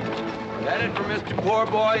 We're headed for Mr. Poor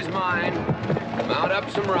Boy's mine. Mount up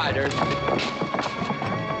some riders.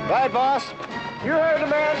 Right, boss. You heard the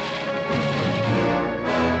man.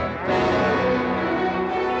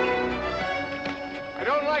 I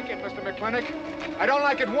don't like it, Mr. McLintock. I don't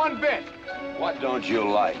like it one bit. What don't you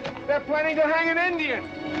like? They're planning to hang an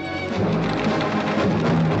Indian.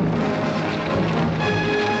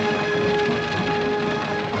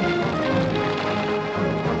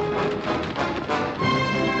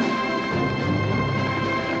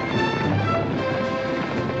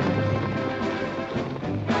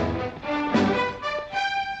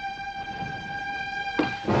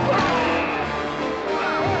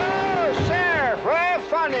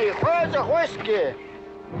 whiskey.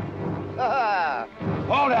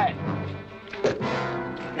 Hold that!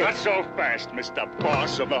 Not so fast, Mr.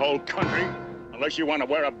 Boss of the whole country. Unless you want to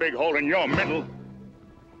wear a big hole in your middle.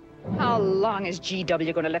 How long is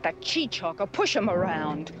GW going to let that cheat-chalker push him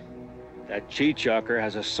around? That cheat-chalker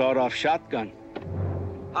has a sawed-off shotgun.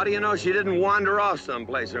 How do you know she didn't wander off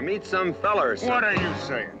someplace or meet some fella or something? What are you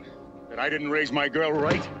saying? That I didn't raise my girl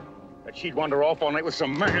right? That she'd wander off all night with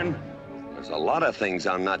some man? There's a lot of things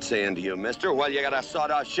I'm not saying to you, mister. Well, you got a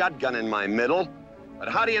sawed-off shotgun in my middle. But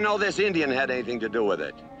how do you know this Indian had anything to do with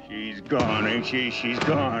it? She's gone, ain't she? She's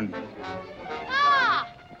gone. Pa!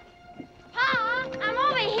 Pa! I'm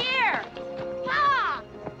over here! Pa!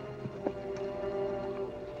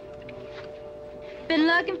 Been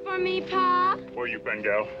looking for me, Pa? Where you been,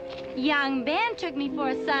 gal? Young Ben took me for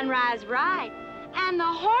a sunrise ride, and the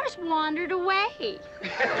horse wandered away. You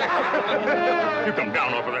come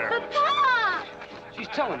down over there. But, Pa! She's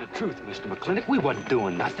telling the truth, Mr. McLintock. We wasn't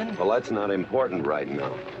doing nothing. Well, that's not important right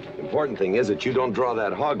now. The important thing is that you don't draw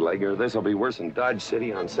that hog leg, or this'll be worse than Dodge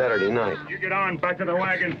City on Saturday night. You get on, back to the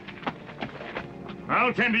wagon.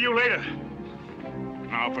 I'll tend to you later.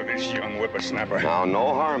 Now for this young whippersnapper. Now,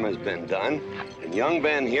 no harm has been done. And young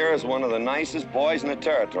Ben here is one of the nicest boys in the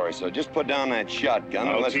territory, so just put down that shotgun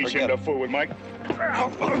and I'll let's teach forget him to fool with Mike.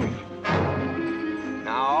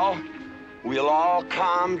 Now, we'll all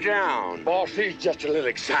calm down. Boss, he's just a little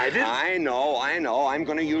excited. I know. I'm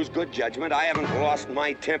going to use good judgment. I haven't lost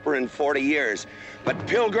my temper in 40 years. But,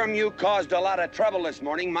 Pilgrim, you caused a lot of trouble this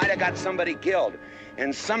morning. Might have got somebody killed.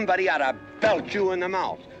 And somebody ought to belt you in the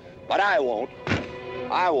mouth. But I won't.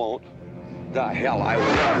 I won't. The hell I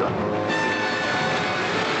won't.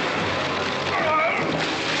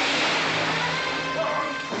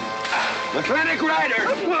 McLintock Rider!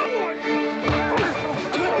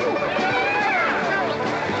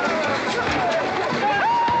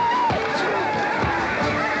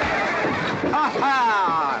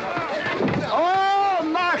 Oh,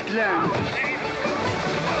 McLaglen!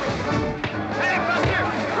 Hey, Buster!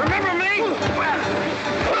 Remember me?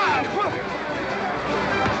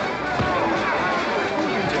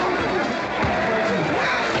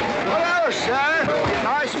 Hello, sir.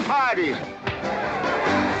 Nice party.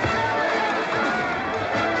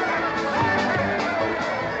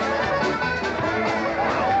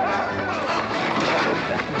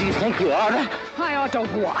 Do you think you oughta? I ought to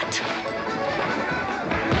what?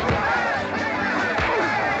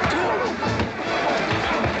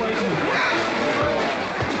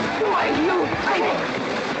 Why, you think?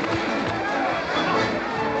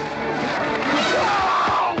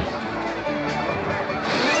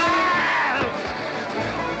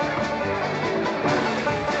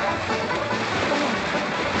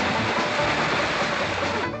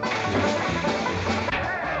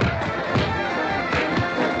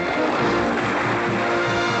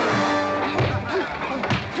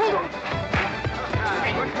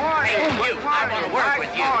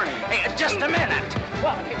 Hey, just a minute.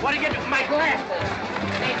 What do you do? My glasses.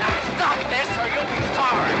 Hey, now stop this or you'll be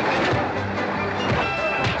sorry.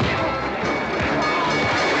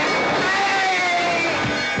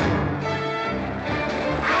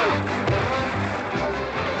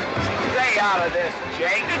 Stay out of this,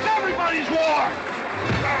 Jake. It's everybody's war.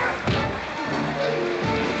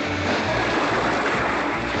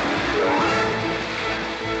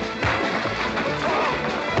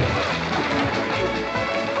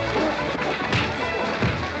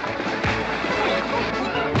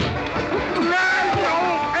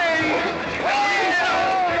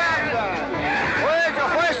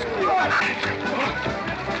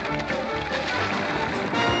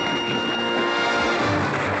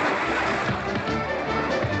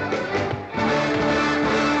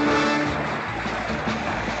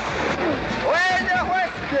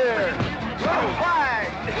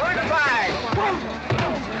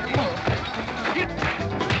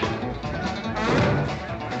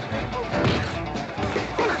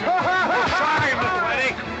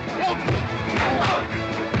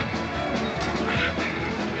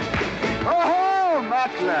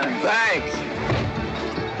 Thanks.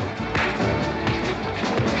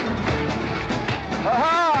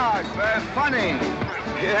 Aha, it's very funny.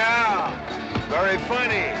 Yeah, very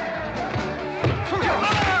funny.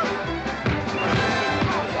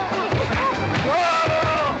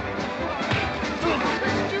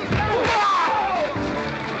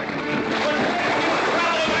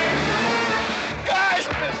 Guys,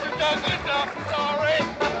 Mr. Douglas, I'm sorry.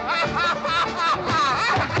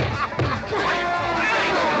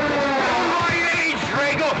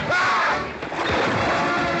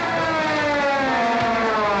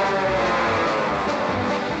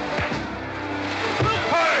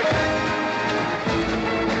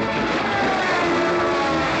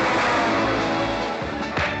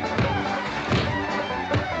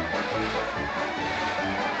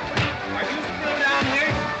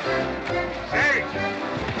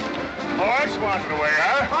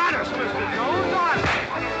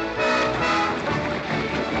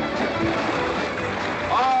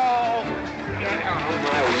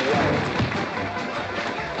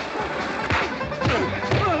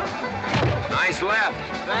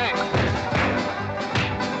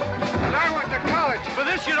 college. For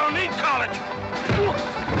this, you don't need college.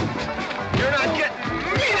 You're not getting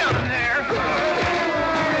me down there.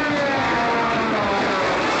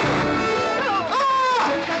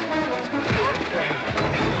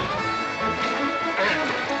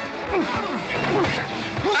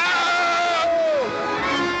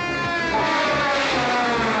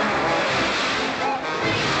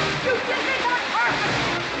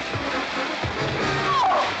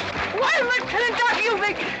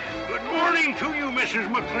 Good morning to you, Mrs.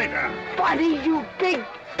 McLintock. Buddy, you big...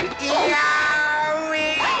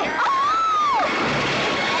 Yowie!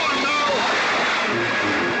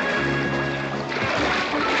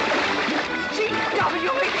 G.W.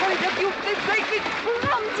 McLintock, you big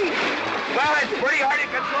clumsy. Well, it's pretty hard to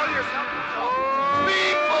control yourself.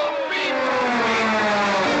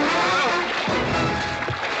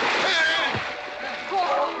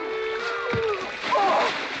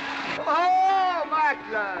 Oh,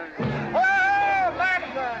 McLaglen! Oh,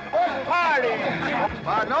 McLaglen! Oh, party!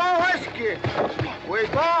 But no whiskey. We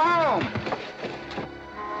go home.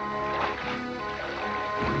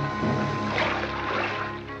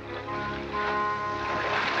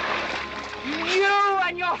 You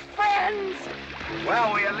and your friends!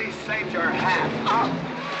 Well, we at least saved your hat.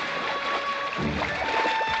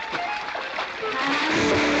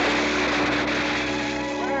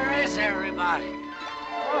 Where is everybody?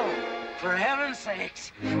 Oh, for heaven's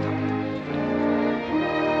sakes.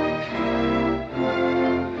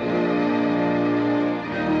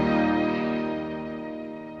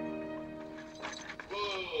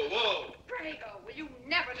 Drago, will you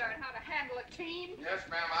never learn how to handle a team? Yes,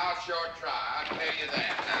 ma'am, I'll sure try. I'll tell you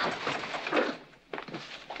that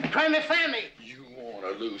now. Try me family. You want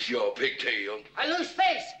to lose your pigtail? I lose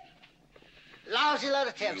face. Lousy lot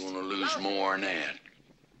of tips. You want to lose more than that.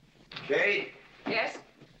 Kate, Yes?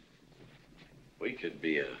 we could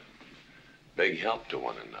be a big help to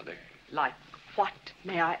one another. Like what,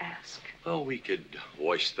 may I ask? Well, we could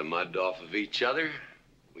wash the mud off of each other.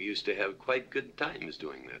 We used to have quite good times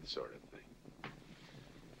doing that sort of thing.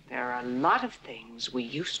 There are a lot of things we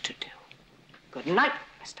used to do. Good night,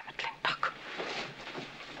 Mr. McLintock.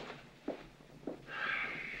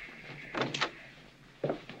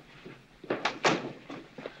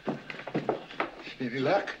 Any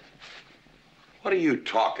luck? What are you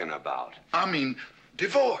talking about? I mean,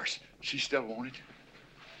 divorce. She still wanted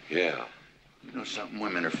you. Yeah. You know something?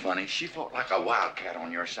 Women are funny. She fought like a wildcat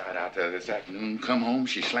on your side out there this afternoon. Come home,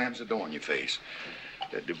 she slams the door in your face.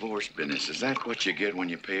 That divorce business, is that what you get when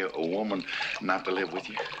you pay a woman not to live with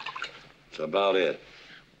you? That's about it.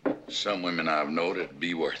 Some women I've known it'd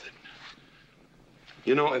be worth it.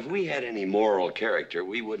 You know, if we had any moral character,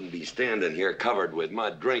 we wouldn't be standing here covered with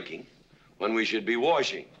mud drinking when we should be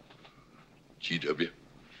washing. GW.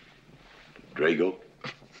 Drago.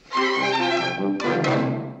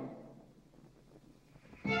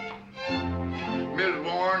 Miss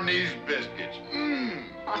Warren, these biscuits.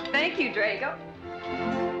 Oh, thank you, Drago.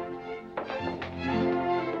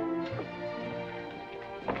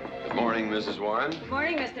 Good morning, Mrs. Warren.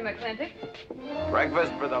 Morning, Mr. McLintock.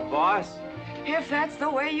 Breakfast for the boss? If that's the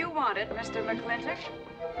way you want it, Mr. McLintock.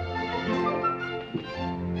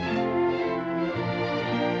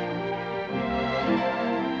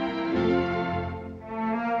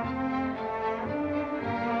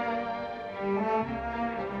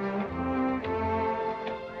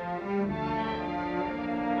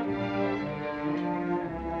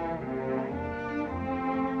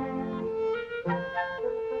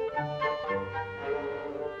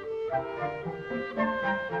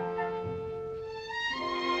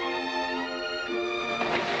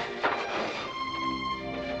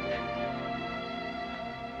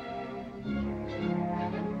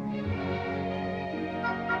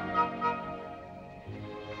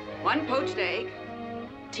 One poached egg,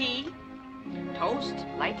 tea, toast,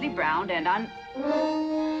 lightly browned, and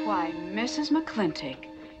Why, Mrs. McLintock,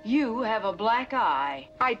 you have a black eye.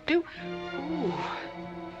 I do. Ooh.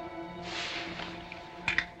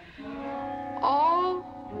 Oh,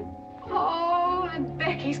 and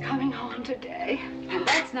Becky's coming home today. And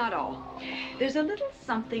that's not all. There's a little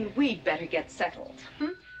something we'd better get settled.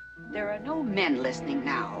 There are no men listening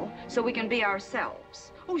now, so we can be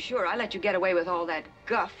ourselves. Oh, sure, I let you get away with all that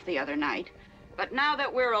guff the other night. But now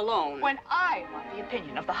that we're alone... When I want the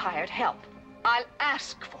opinion of the hired help, I'll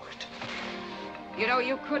ask for it. You know,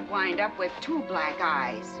 you could wind up with 2 black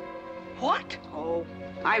eyes. What? Oh,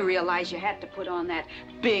 I realize you had to put on that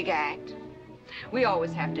big act. We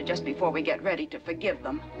always have to just before we get ready to forgive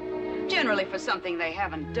them. Generally for something they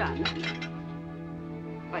haven't done.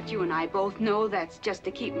 But you and I both know that's just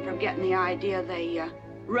to keep them from getting the idea they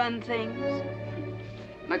run things.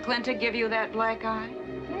 McLintock give you that black eye?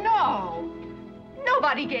 No.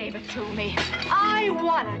 Nobody gave it to me. I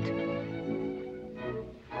won it.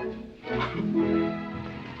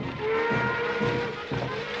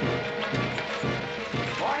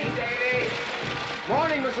 Morning, Davy.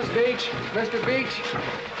 Morning, Mrs. Beach. Mr. Beach.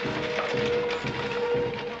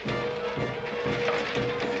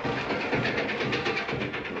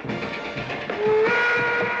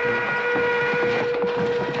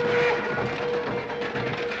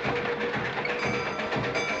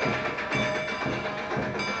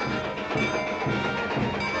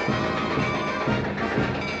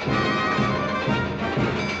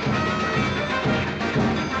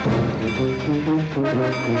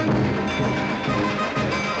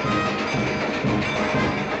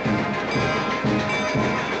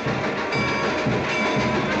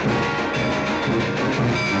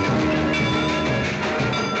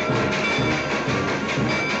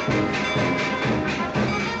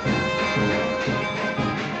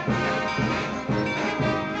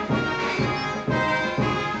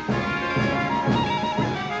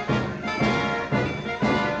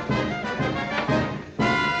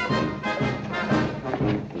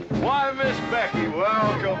 Why, Miss Becky,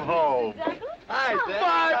 welcome home. Hi, Dad.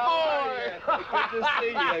 My boy! Good to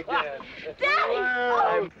see you again. Daddy!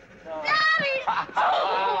 Well, Daddy!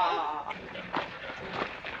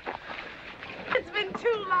 It's been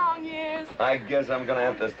 2 long years. I guess I'm gonna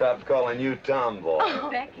have to stop calling you Tomboy. Oh,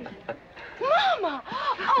 Becky. Mama!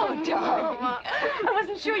 Oh, darling. I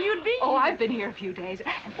wasn't sure you'd be here. Oh, I've been here a few days.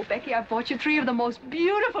 Oh, Becky, I bought you 3 of the most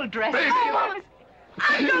beautiful dresses.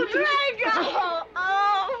 Uncle Drago!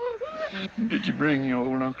 Oh! Did you bring your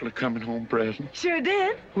old uncle a coming home present? Sure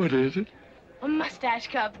did. What is it? A mustache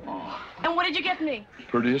cup. And what did you get me?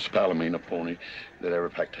 Prettiest Palomino pony that ever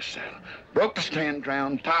packed a saddle. Broke the stand,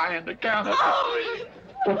 drowned, tie in the counter. Oh!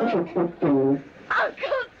 Uncle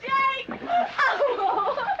Jake!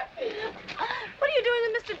 Oh! What are you doing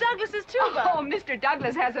with Mr. Douglas's tuba? Oh, Mr.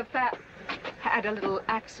 Douglas had a little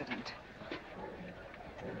accident.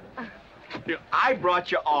 I brought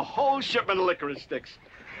you a whole shipment of licorice sticks.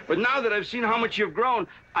 But now that I've seen how much you've grown,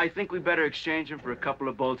 I think we better exchange them for a couple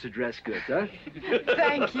of bolts of dress goods, huh?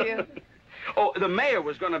 Thank you. Oh, the mayor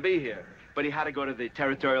was going to be here, but he had to go to the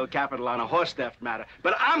territorial capital on a horse theft matter.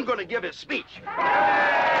 But I'm going to give his speech. Oh,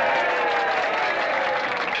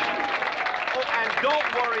 and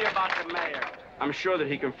don't worry about the mayor. I'm sure that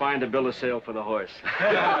he can find a bill of sale for the horse.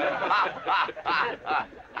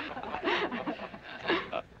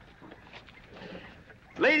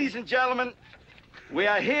 Ladies and gentlemen, we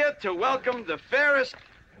are here to welcome the fairest...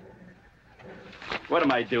 What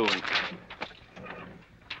am I doing?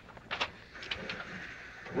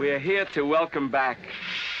 We are here to welcome back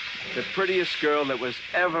the prettiest girl that was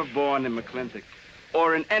ever born in McLintock,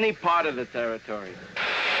 or in any part of the territory.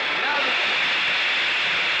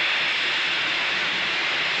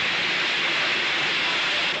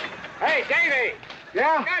 Hey, Davy!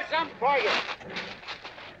 Yeah? Got something for you.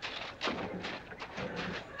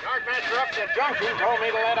 Yard master up at the junction told me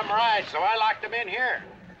to let him ride, so I locked him in here.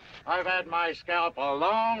 I've had my scalp a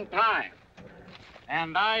long time,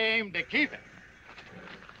 and I aim to keep it.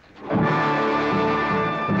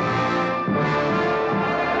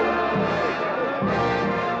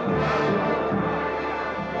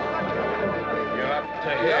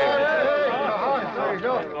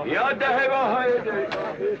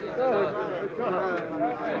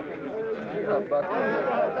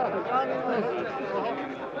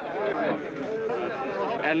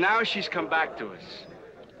 And now she's come back to us.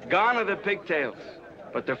 Gone are the pigtails,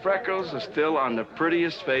 but the freckles are still on the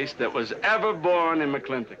prettiest face that was ever born in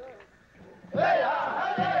McLintock.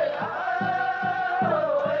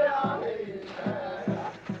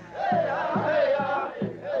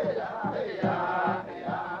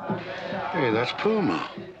 Hey, that's Puma.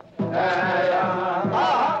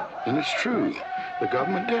 And it's true. The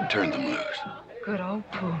government did turn them loose. Good old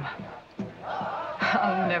Puma.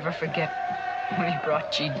 I'll never forget when he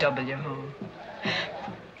brought G.W. home.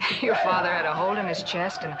 Your father had a hole in his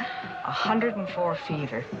chest and 104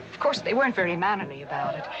 fever. Of course, they weren't very mannerly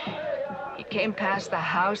about it. He came past the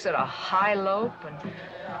house at a high lope and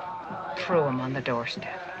threw him on the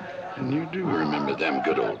doorstep. And you do remember them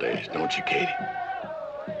good old days, don't you, Katie?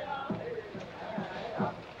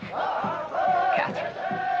 Katherine.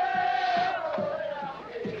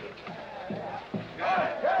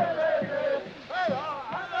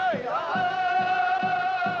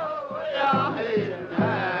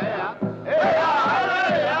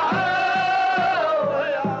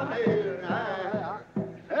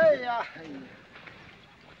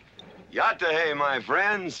 Yatta hey, my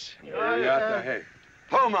friends. Yatta hey.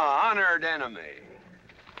 Puma, honored enemy.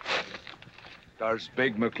 Does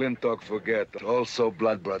Big McLintock forget? Also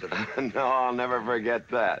blood brother. No, I'll never forget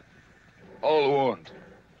that. All wound.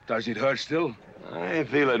 Does it hurt still? I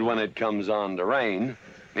feel it when it comes on to rain.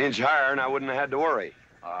 Inch higher and I wouldn't have had to worry.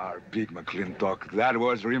 Our Big McLintock, that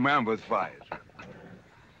was remembered fire.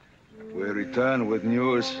 We return with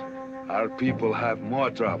news. Our people have more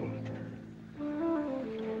trouble.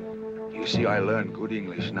 You see, I learned good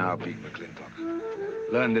English now, Big McLintock.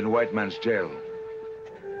 Learned in white man's jail.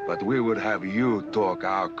 But we would have you talk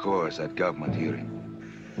our cause at government hearing.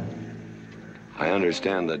 I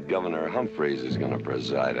understand that Governor Humphreys is going to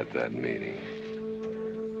preside at that meeting.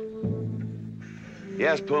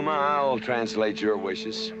 Yes, Puma, I'll translate your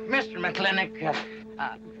wishes. Mr. McLintock,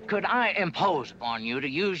 could I impose upon you to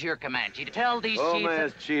use your Comanche to tell these Puma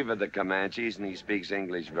chiefs... is chief of the Comanches, and he speaks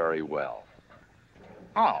English very well.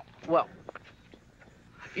 Oh, well,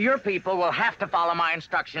 your people will have to follow my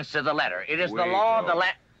instructions to the letter. It is the law of the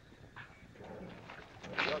land.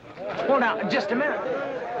 Well, now, just a minute.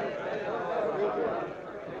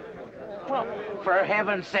 Well, for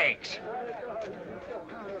heaven's sakes.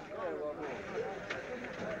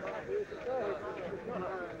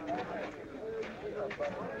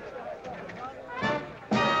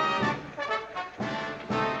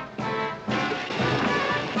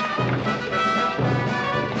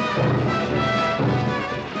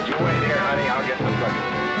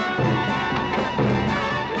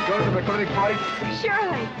 McLintock party?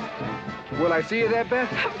 Surely. Will I see you there,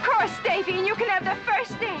 Beth? Of course, Davy, and you can have the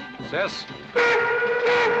first name. Sis?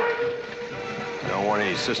 Don't want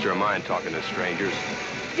any sister of mine talking to strangers.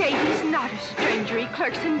 Davy's not a stranger. He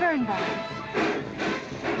clerks in burn barns.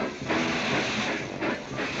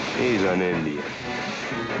 He's an Indian.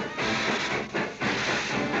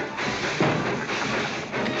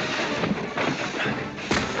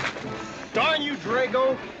 Darn you,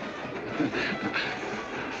 Drago!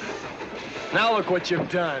 Now look what you've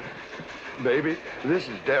done. Baby, this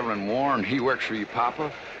is Devlin Warren. He works for you,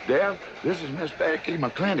 Papa. Dev, this is Miss Becky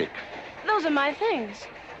McLintock. Those are my things.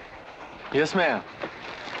 Yes, ma'am.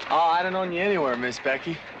 Oh, I'd have known you anywhere, Miss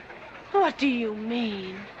Becky. What do you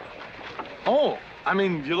mean? Oh, I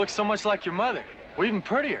mean, you look so much like your mother. Or even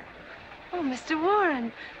prettier. Oh, Mr.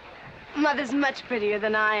 Warren. Mother's much prettier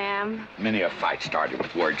than I am. Many a fight started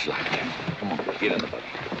with words like that. Come on, get in the buggy.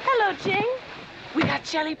 Hello, Ching. We got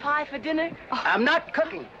jelly pie for dinner. Oh. I'm not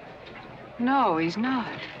cooking. No, he's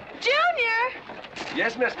not. Junior!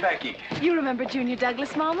 Yes, Miss Becky. You remember Junior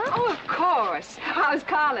Douglas, Mama? Oh, of course. How's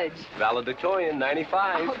college? Valedictorian,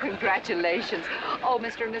 95. Oh, congratulations. Oh,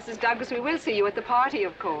 Mr. and Mrs. Douglas, we will see you at the party,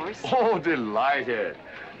 of course. Oh, delighted.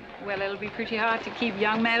 Well, it'll be pretty hard to keep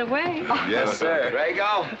young Matt away. Yes, sir.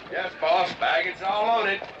 Drago? Yes, boss. Baggage all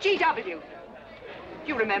loaded. G.W.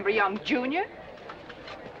 You remember young Junior?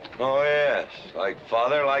 Oh, yes. Like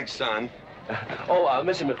father, like son.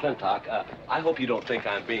 Mr. McLintock, I hope you don't think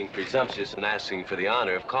I'm being presumptuous in asking for the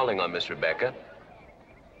honor of calling on Miss Rebecca.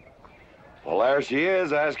 Well, there she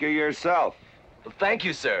is. Ask her yourself. Thank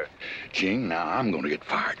you, sir. Ching, now I'm going to get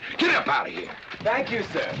fired. Get up out of here. Thank you,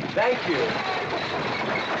 sir. Thank you.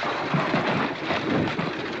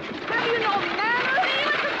 How do you know me, man? I'll see you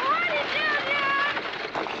at the party,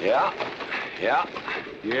 Junior! Yeah.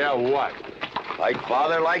 Yeah, what? Like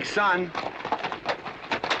father, like son.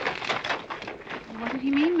 What did he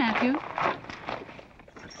mean, Matthew?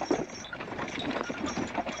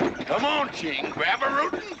 Come on, Ching. Grab a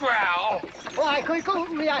root and growl. Well,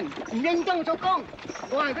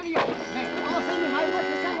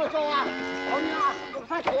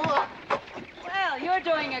 you're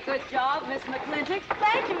doing a good job, Miss McLintock.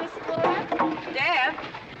 Thank you, Miss Flora. Deb,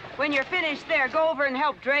 when you're finished there, go over and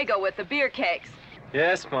help Drago with the beer cakes.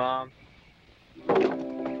 Yes, Mom.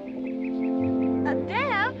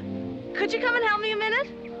 Deb, could you come and help me a minute?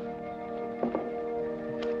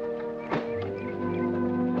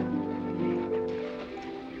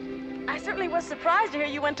 I certainly was surprised to hear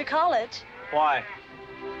you went to college. Why?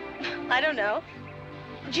 I don't know.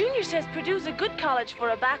 Junior says Purdue's a good college for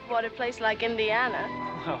a backwater place like Indiana.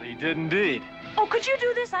 Well, he did indeed. Oh, could you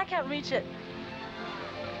do this? I can't reach it.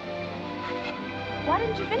 Why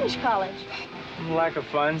didn't you finish college? Lack of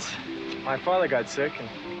funds. My father got sick, and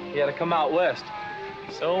he had to come out west.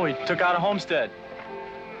 So he took out a homestead.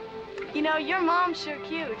 You know, your mom's sure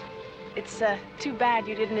cute. It's too bad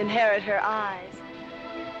you didn't inherit her eyes.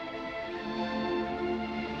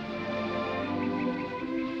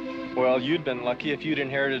 Well, you'd been lucky if you'd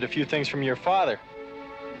inherited a few things from your father.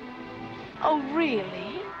 Oh,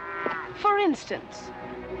 really? For instance?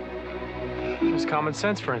 It was common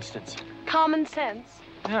sense, for instance. Common sense?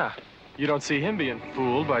 Yeah. You don't see him being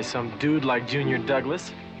fooled by some dude like Junior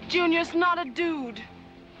Douglas. Junior's not a dude.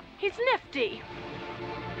 He's nifty.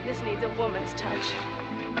 This needs a woman's touch.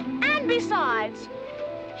 And besides,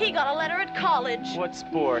 he got a letter at college. What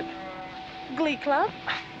sport? Glee club.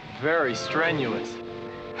 Very strenuous.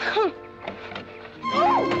 Don't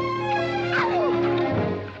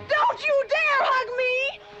you dare hug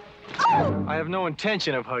me! Oh! I have no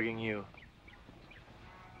intention of hugging you.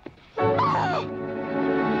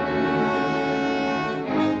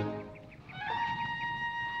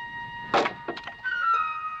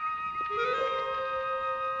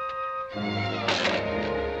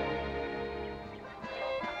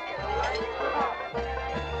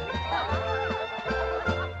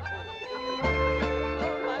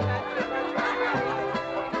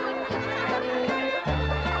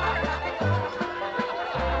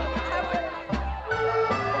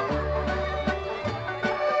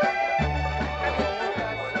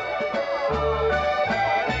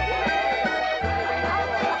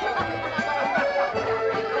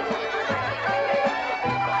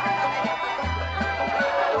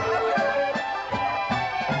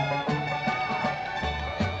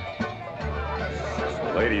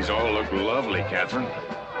 Ladies all look lovely, Katherine.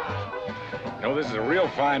 You know, this is a real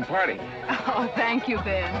fine party. Oh, thank you,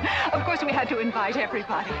 Ben. Of course, we had to invite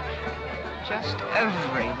everybody. Just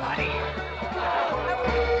everybody.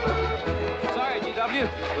 Sorry, GW,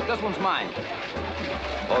 but this one's mine.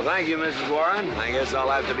 Well, thank you, Mrs. Warren. I guess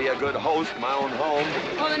I'll have to be a good host in my own home.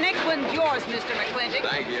 Well, the next one's yours, Mr. McLintock.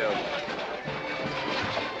 Thank you.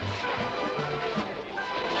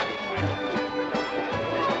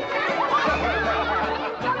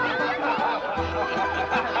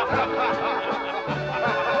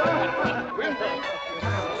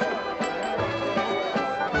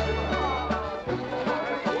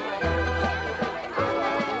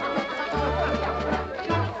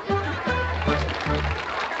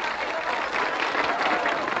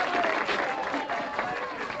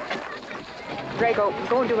 Draco,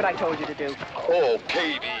 go and do what I told you to do. Oh,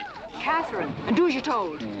 Katie. Katherine, and do as you're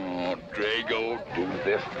told. Oh, Drago, do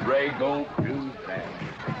this. Drago, do that.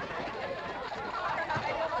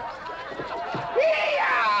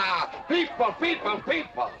 Yeah! People, people,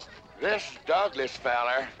 people. This Douglas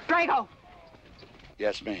feller. Draco.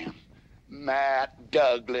 Yes, ma'am. Matt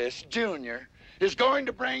Douglas, Jr. is going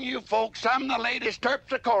to bring you folks some of the latest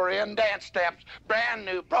terpsichorean dance steps, brand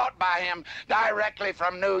new, brought by him directly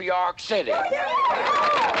from New York City. All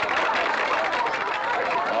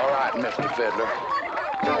right, Mr. Fiddler.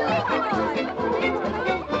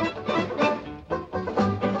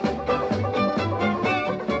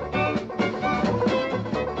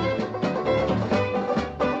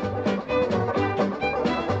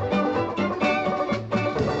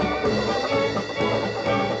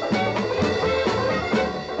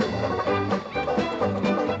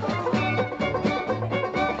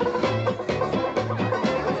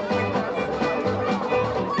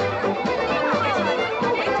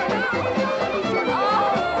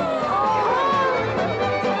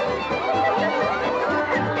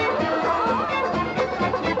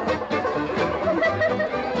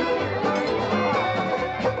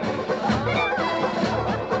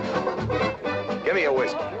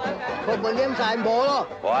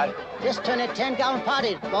 What? Just turned a 10-gallon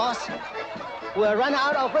party, boss. We're running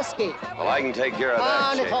out of whiskey. Well, I can take care of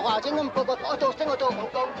that, Chief.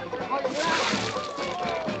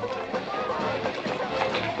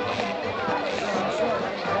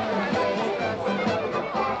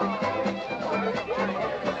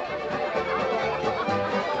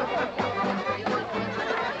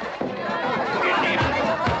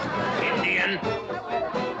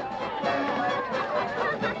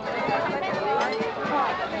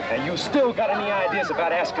 You still got any ideas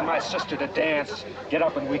about asking my sister to dance? Get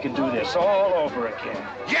up and we can do this all over again.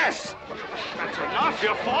 Yes! That's enough.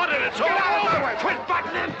 You fought it. It's all over. Quit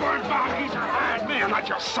butting in, Birnbaum. He's a hired man, not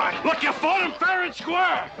your son. Look, you fought him fair and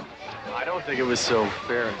square. I don't think it was so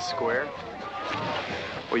fair and square.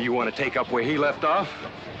 Well, you want to take up where he left off?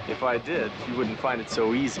 If I did, you wouldn't find it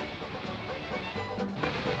so easy.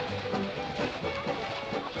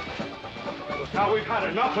 Look, now we've had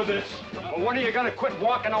enough of this. Well, when are you gonna quit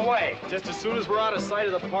walking away? Just as soon as we're out of sight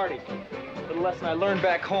of the party. The lesson I learned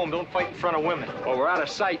back home, don't fight in front of women. Well, we're out of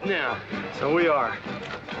sight now. So we are.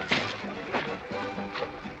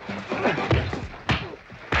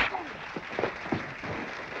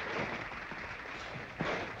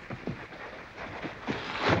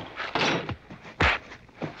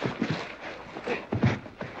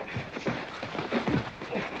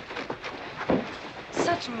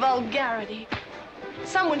 Such vulgarity.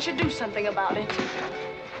 Someone should do something about it.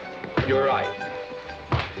 You're right.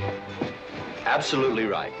 Absolutely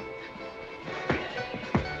right.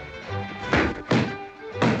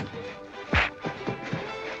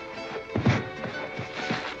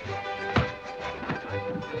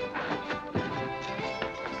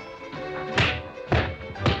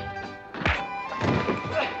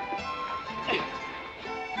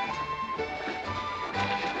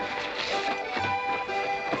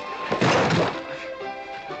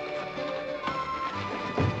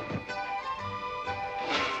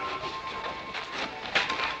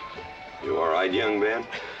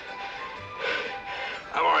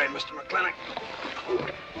 Mr. McLintock.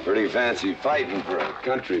 Pretty fancy fighting for a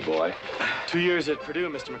country boy. 2 years at Purdue,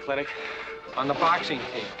 Mr. McLintock, on the boxing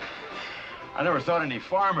team. I never thought any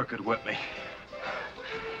farmer could whip me.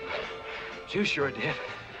 You sure did.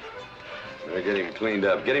 Better get him cleaned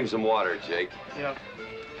up. Get him some water, Jake. Yep.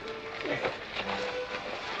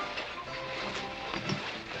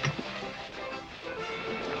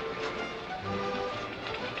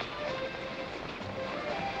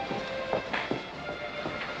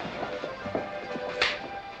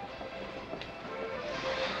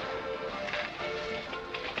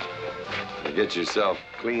 Get yourself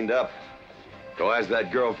cleaned up. Go ask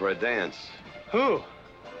that girl for a dance. Who?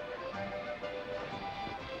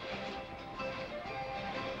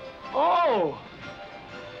 Oh!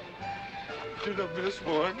 Did I miss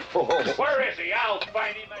one? Oh. Where is he? I'll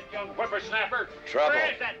find him, that young whippersnapper. Trouble.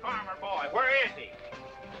 Where is that farmer boy? Where is he?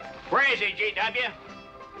 Where is he, G.W.?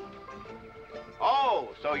 Oh,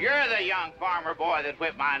 so you're the young farmer boy that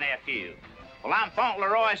whipped my nephew. Well, I'm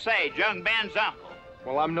Fauntleroy Sage, young Ben's uncle.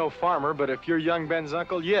 Well, I'm no farmer, but if you're young Ben's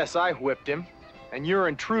uncle, yes, I whipped him. And you're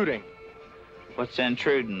intruding. What's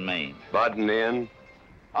intruding mean? Butting in.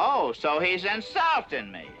 Oh, so he's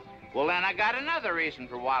insulting me. Well, then I got another reason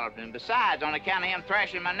for walloping. Besides, on account of him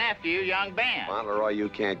thrashing my nephew, young Ben. Fauntleroy, you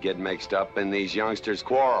can't get mixed up in these youngsters'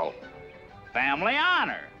 quarrel. Family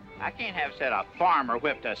honor. I can't have said a farmer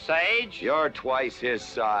whipped a sage. You're twice his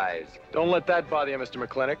size. Don't let that bother you, Mr.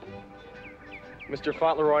 McLintock. Mr.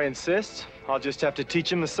 Fauntleroy insists. I'll just have to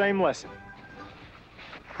teach him the same lesson.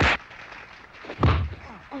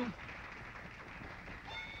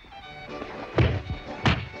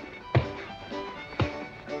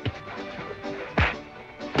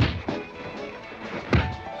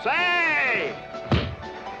 Say!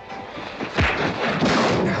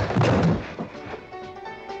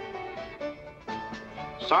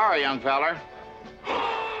 Sorry, young feller.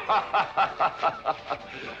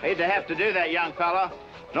 Hate to have to do that, young fella.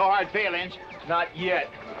 No hard feelings. Not yet.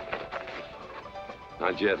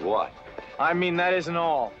 Not yet what? I mean, that isn't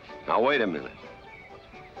all. Now, wait a minute.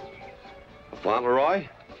 Fauntleroy,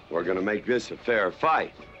 we're gonna make this a fair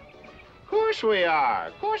fight. Of course we are.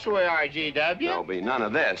 Of course we are, G.W. There'll be none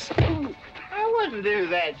of this. I wouldn't do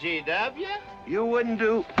that, G.W. You wouldn't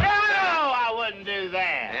do... No, I wouldn't do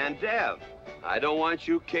that. And Dev, I don't want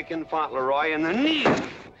you kicking Fauntleroy in the knee.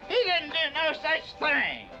 He didn't do no such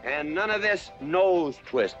thing. And none of this nose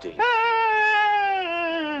twisting.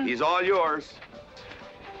 He's all yours.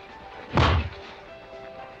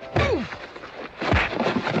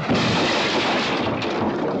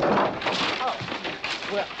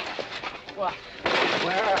 Well,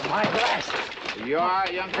 where are my glasses? You all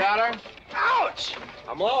right, young feller? Ouch!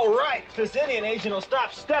 I'm all right. This Indian agent will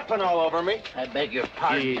stop stepping all over me. I beg your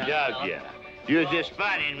pardon. G.W. You're just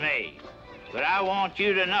funning me. But I want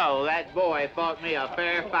you to know that boy fought me a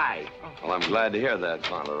fair fight. Well, I'm glad to hear that,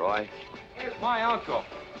 Fauntleroy. Here's my uncle.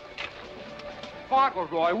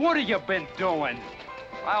 Fauntleroy, what have you been doing?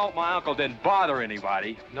 I hope my uncle didn't bother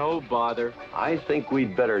anybody. No bother. I think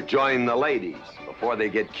we'd better join the ladies before they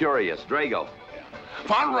get curious. Drago.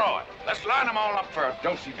 Fauntleroy, let's line them all up for a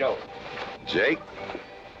do-si-do. Jake,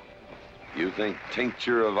 you think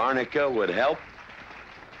tincture of arnica would help?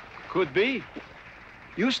 Could be.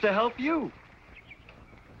 Used to help you.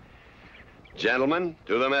 Gentlemen,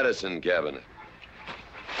 to the medicine cabinet.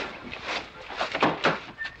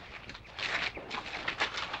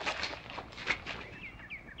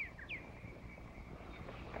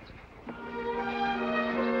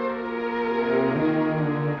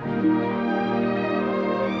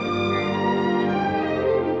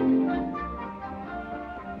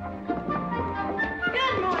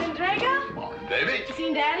 Good morning, Drago. Morning, baby. You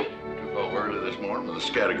seen Daddy? Took off early this morning with a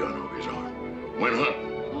scattergun over his arm. Went hunting.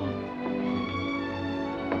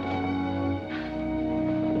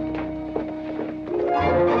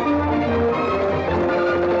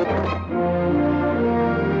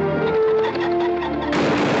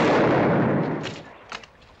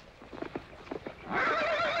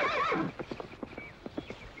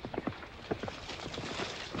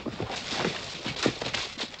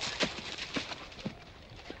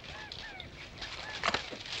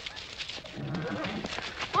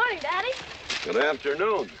 Morning, Daddy. Good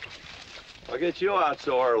afternoon. I'll get you out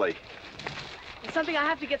so early. There's something I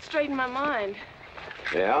have to get straight in my mind.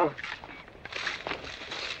 Yeah?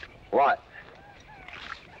 What?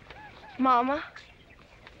 Mama.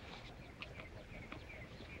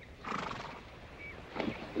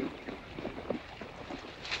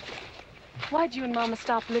 Why'd you and Mama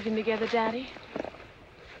stop living together, Daddy?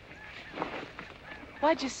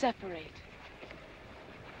 Why'd you separate?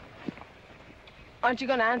 Aren't you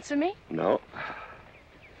going to answer me? No.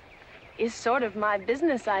 is sort of my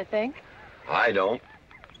business, I think. I don't.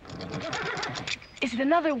 Is it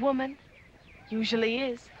another woman? Usually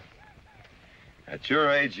is. At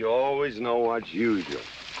your age, you always know what's usual.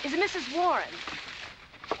 Is it Mrs. Warren?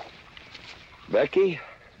 Becky,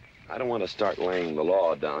 I don't want to start laying the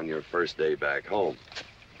law down your first day back home.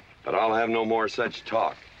 But I'll have no more such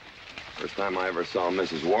talk. First time I ever saw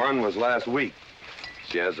Mrs. Warren was last week.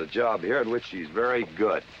 She has a job here at which she's very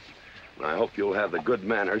good. And I hope you'll have the good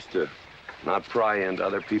manners to not pry into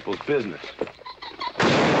other people's business.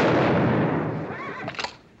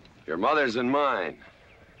 Your mother's and mine.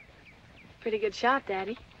 Pretty good shot,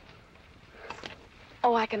 Daddy.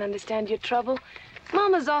 Oh, I can understand your trouble.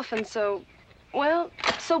 Mama's often so, well,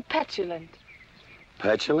 so petulant.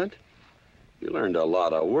 Petulant? You learned a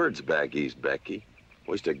lot of words back east, Becky.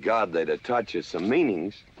 Wish to God they'd have taught you some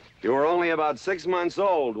meanings. You were only about 6 months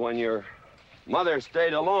old when your mother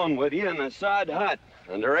stayed alone with you in a sod hut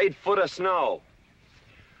under 8 foot of snow,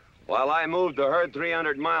 while I moved the herd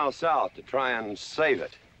 300 miles south to try and save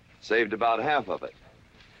it. Saved about half of it.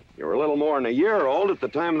 You were a little more than a year old at the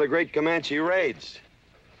time of the great Comanche raids.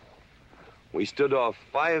 We stood off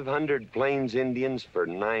 500 Plains Indians for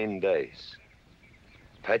 9 days.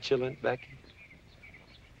 Petulant, Becky?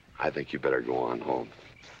 I think you better go on home.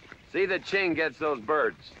 See that Ching gets those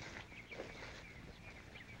birds.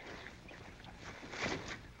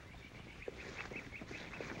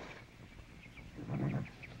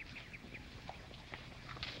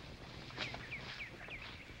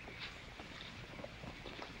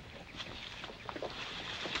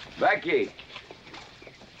 Becky,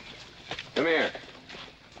 come here.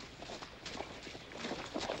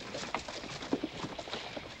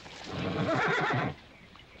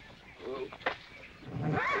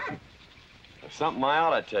 There's something I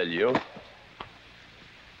ought to tell you.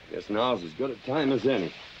 Guess now's as good a time as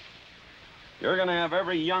any. You're gonna have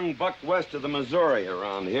every young buck west of the Missouri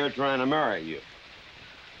around here trying to marry you.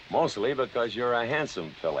 Mostly because you're a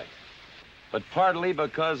handsome filly. But partly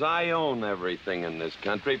because I own everything in this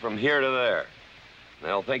country from here to there.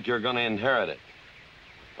 They'll think you're gonna inherit it.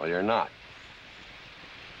 Well, you're not.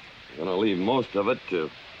 You're gonna leave most of it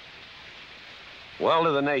to, well,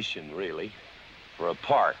 to the nation, really. For a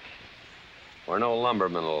park where no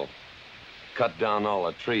lumberman will cut down all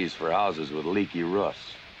the trees for houses with leaky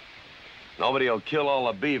roofs. Nobody will kill all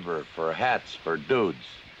the beaver for hats for dudes,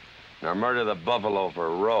 nor murder the buffalo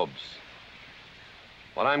for robes.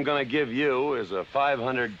 What I'm gonna give you is a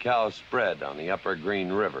 500-cow spread on the upper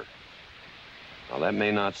Green River. Now, that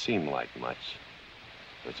may not seem like much.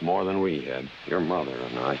 It's more than we had, your mother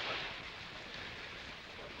and I.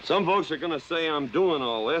 Some folks are gonna say I'm doing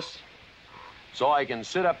all this so I can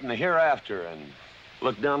sit up in the hereafter and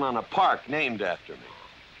look down on a park named after me.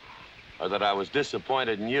 Or that I was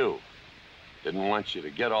disappointed in you. Didn't want you to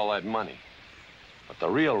get all that money. But the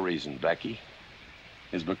real reason, Becky,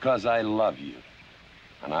 is because I love you.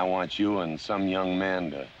 And I want you and some young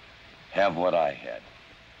man to have what I had.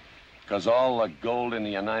 Because all the gold in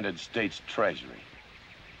the United States Treasury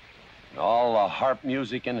and all the harp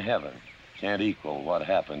music in heaven can't equal what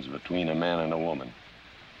happens between a man and a woman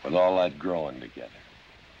with all that growing together.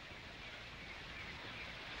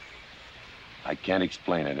 I can't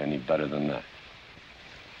explain it any better than that.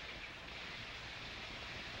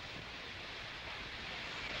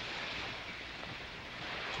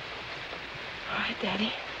 All right,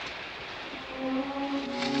 Daddy.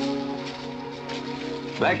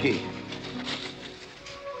 Becky.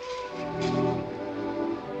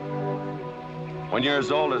 When you're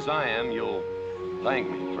as old as I am, you'll thank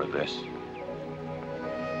me for this.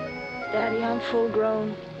 Daddy, I'm full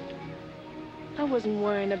grown. I wasn't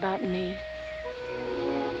worrying about me.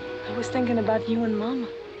 I was thinking about you and Mama.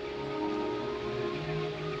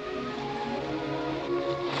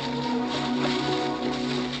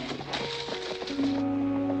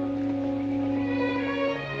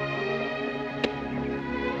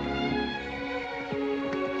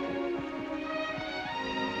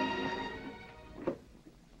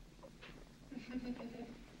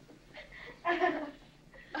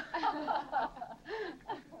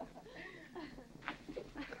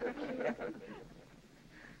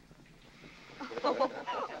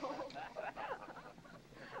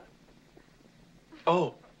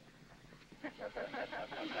 Oh.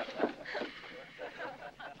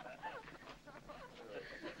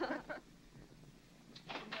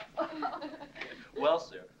 Well,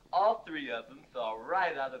 sir, all three of them fell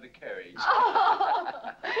right out of the carriage.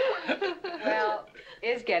 Well,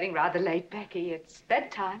 it's getting rather late, Becky. It's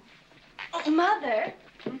bedtime. Oh, Mother.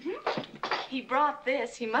 He brought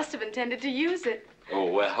this. He must have intended to use it. Oh,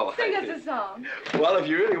 well. Sing us a song. Well, if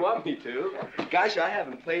you really want me to. Gosh, I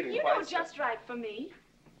haven't played in You quite know just right for me.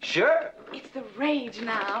 Sure. It's the rage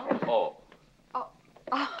now. Oh.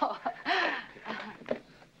 Oh.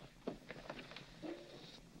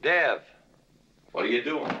 Dev, what are you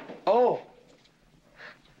doing? Oh.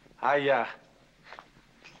 I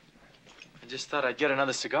just thought I'd get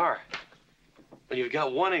another cigar. Well, you've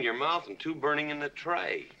got one in your mouth and two burning in the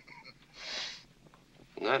tray.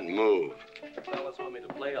 Not move. Fellas want me to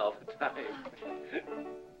play all the time.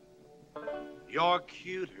 You're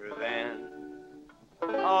cuter than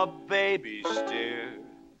a baby steer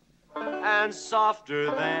and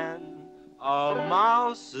softer than a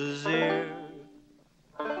mouse's ear.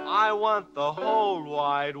 I want the whole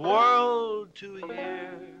wide world to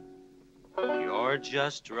hear. You're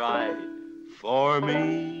just right for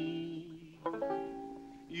me.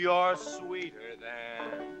 You're sweeter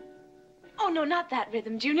than... Oh, no, not that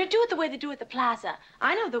rhythm, Junior. Do it the way they do at the plaza.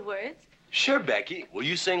 I know the words. Sure, Becky. Will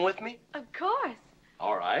you sing with me? Of course.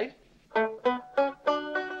 All right. I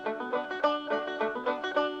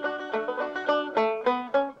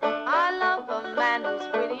love a man who's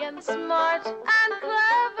witty and smart and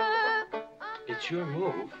clever. It's your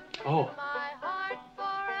move. Oh.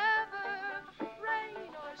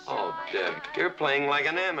 Oh, Dev, you're playing like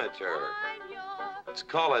an amateur. Let's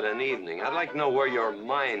call it an evening. I'd like to know where your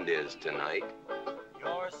mind is tonight.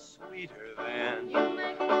 You're sweeter than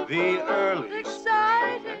the early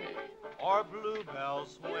spring or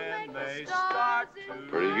bluebells when they start to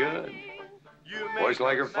Pretty good. ring. You Voice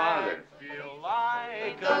like her make father. me feel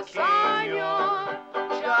like a king.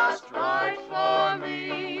 You're just right for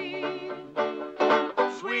me.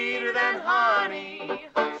 Sweeter than honey,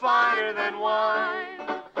 finer than wine.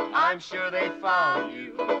 I'm sure they found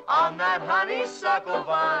you on that honeysuckle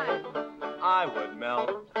vine. I would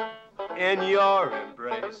melt in your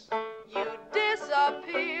embrace. You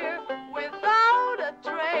disappear without a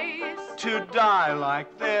trace. To die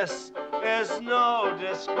like this is no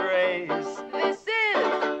disgrace. This is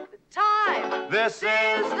the time. This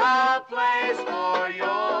is the place for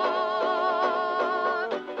you.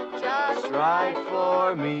 Just Right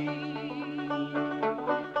for me.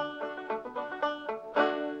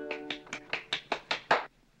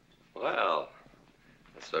 Well,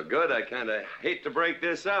 that's so good, I kind of hate to break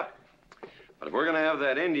this up. But if we're going to have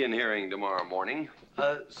that Indian hearing tomorrow morning...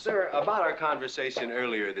 Sir, about our conversation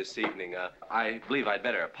earlier this evening, I believe I'd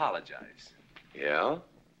better apologize. Yeah?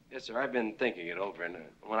 Yes, sir, I've been thinking it over, and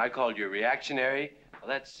when I called you reactionary, well,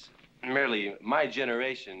 that's merely my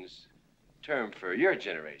generation's term for your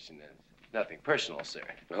generation. It's nothing personal, sir.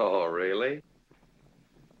 Oh, really?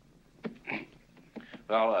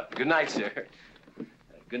 Well, good night, sir.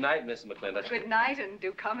 Good night, Miss McLintock. Good night, and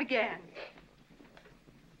do come again.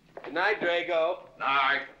 Good night, Drago.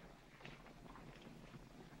 Night.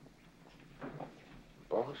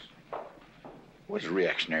 Boss? What does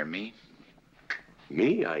reactionary mean?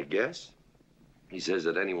 Me, I guess. He says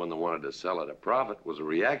that anyone that wanted to sell at a profit was a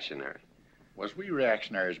reactionary. Was we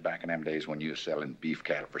reactionaries back in them days when you was selling beef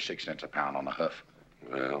cattle for 6 cents a pound on the hoof?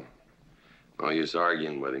 Well, no use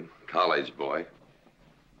arguing with him. College boy.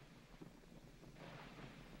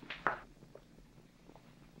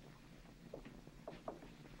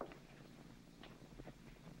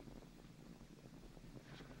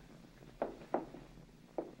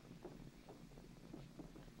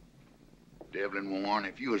 Devlin Warren,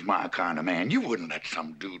 if you was my kind of man, you wouldn't let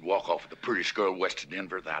some dude walk off with the prettiest girl west of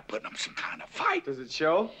Denver without putting up some kind of fight. Does it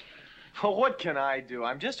show? Well, what can I do?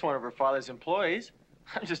 I'm just one of her father's employees.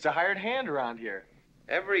 I'm just a hired hand around here.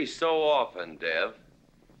 Every so often, Dev,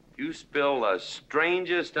 you spill the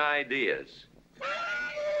strangest ideas.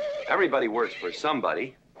 Everybody works for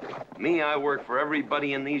somebody. Me, I work for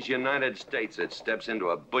everybody in these United States that steps into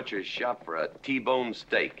a butcher's shop for a T-bone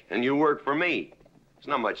steak. And you work for me. There's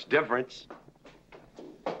not much difference.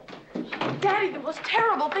 Daddy, the most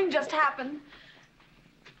terrible thing just happened.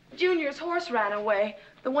 Junior's horse ran away.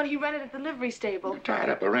 The one he rented at the livery stable. Tied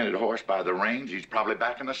up a rented horse by the reins. He's probably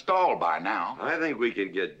back in the stall by now. I think we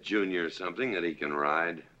could get Junior something that he can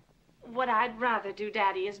ride. What I'd rather do,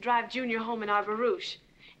 Daddy, is drive Junior home in our barouche.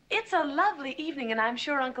 It's a lovely evening, and I'm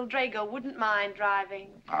sure Uncle Drago wouldn't mind driving.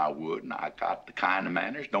 I would, and I got the kind of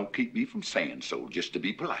manners don't keep me from saying so, just to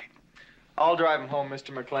be polite. I'll drive him home,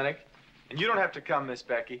 Mr. McLintock. And you don't have to come, Miss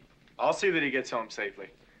Becky. I'll see that he gets home safely.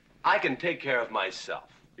 I can take care of myself.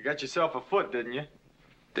 You got yourself a foot, didn't you?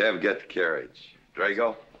 Dev, get the carriage.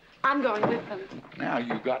 Drago? I'm going with them. Now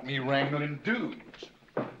you got me wrangling dudes.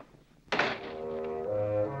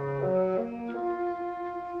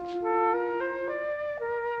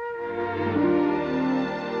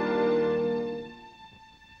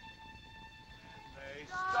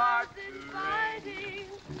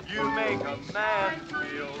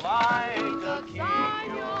 Feel like a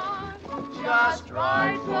king, you're just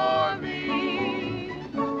right for me.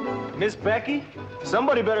 Miss Becky,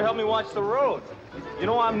 somebody better help me watch the road. You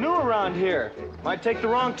know, I'm new around here. Might take the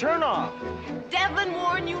wrong turn off. Devlin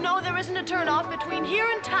Warren, you know there isn't a turnoff between here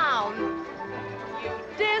and town. You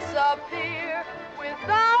disappear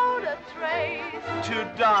without a trace. To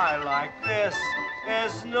die like this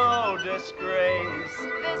is no disgrace.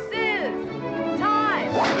 This is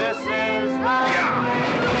time. This is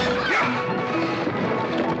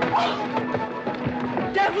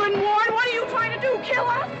Devlin Warren, what are you trying to do? Kill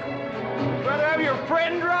us? Rather have your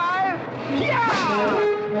friend drive? Yeah!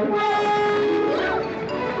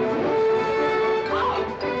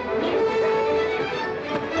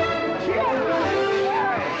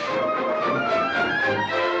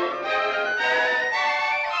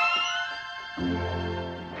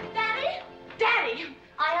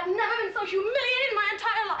 Humiliated my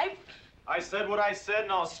entire life. I said what I said,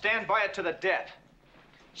 and I'll stand by it to the death.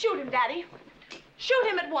 Shoot him, Daddy. Shoot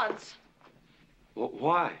him at once. Well,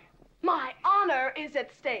 why? My honor is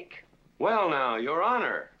at stake. Well, now, Your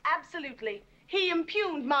Honor. Absolutely. He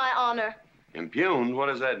impugned my honor. Impugned? What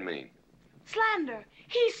does that mean? Slander.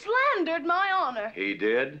 He slandered my honor. He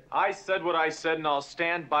did? I said what I said, and I'll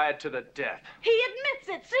stand by it to the death. He admits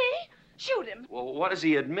it, see? Shoot him. Well, what is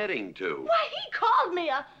he admitting to? Why, he called me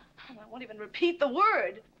a... I won't even repeat the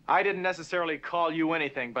word. I didn't necessarily call you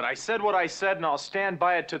anything, but I said what I said, and I'll stand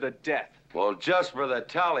by it to the death. Well, just for the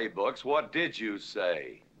tally books, what did you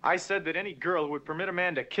say? I said that any girl who would permit a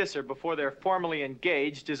man to kiss her before they're formally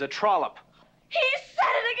engaged is a trollop. He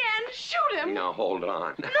said it again! Shoot him! Now, hold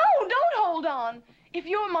on. No, don't hold on. If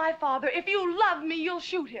you're my father, if you love me, you'll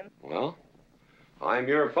shoot him. Well, I'm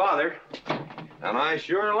your father, and I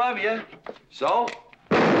sure love you. So...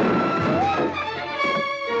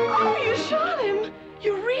 Oh, you shot him!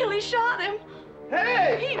 You really shot him!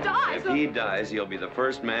 Hey! If he dies... If he dies, he'll be the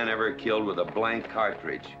first man ever killed with a blank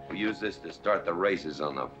cartridge. We use this to start the races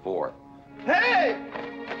on the 4th. Hey!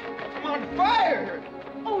 I'm on fire!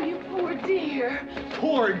 Oh, you poor dear.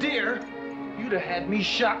 Poor dear? You'd have had me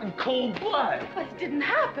shot in cold blood. But it didn't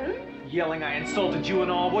happen. Yelling I insulted you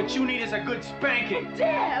and all. What you need is a good spanking.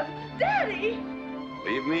 Dev! Daddy!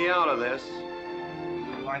 Leave me out of this.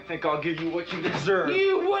 I think I'll give you what you deserve.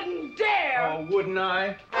 You wouldn't dare! Oh, wouldn't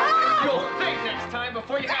I? Ah! You'll think next time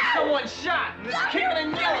before you have someone shot. And this kicking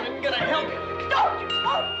and yelling isn't gonna help you. Don't you!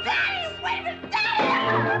 Oh, Daddy! Wait a minute! Daddy!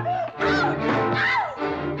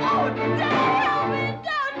 Oh, Daddy! Help me!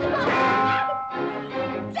 Don't!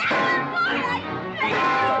 Daddy, boy, I hate you!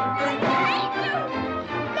 I hate you!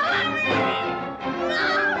 Mommy!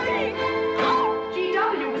 Mommy! Oh,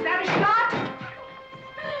 G.W., was that a shot?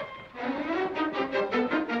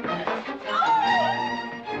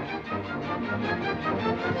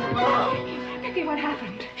 Becky, what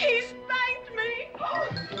happened? He spanked me!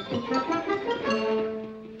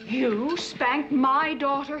 You spanked my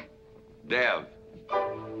daughter? Dev.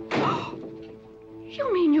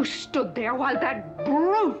 You mean you stood there while that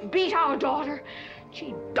brute beat our daughter?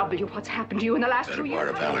 G.W., what's happened to you in the last 2 years?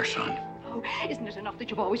 Better part of valor, son. Oh, isn't it enough that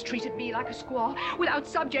you've always treated me like a squaw without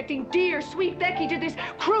subjecting dear, sweet Becky to this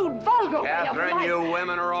crude, vulgar way of Katherine, life? you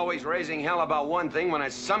women are always raising hell about one thing when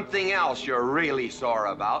it's something else you're really sore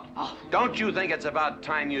about. Oh. Don't you think it's about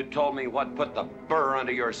time you told me what put the burr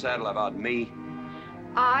under your saddle about me?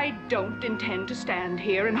 I don't intend to stand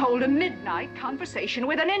here and hold a midnight conversation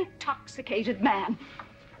with an intoxicated man.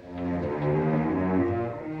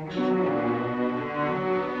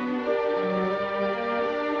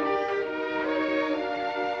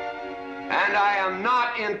 And I am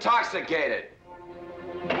not intoxicated.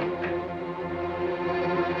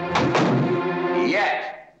 Yet.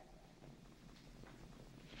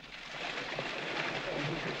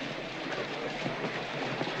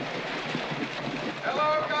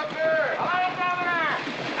 Hello, Governor! Hello, Governor!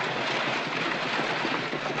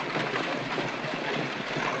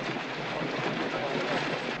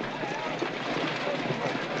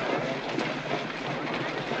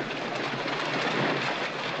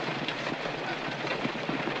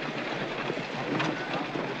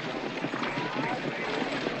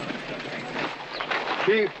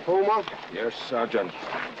 Chief Puma? Yes, Sergeant.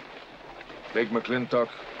 Big McLintock,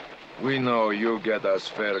 we know you get us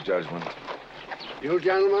fair judgment. You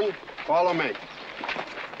gentlemen, follow me.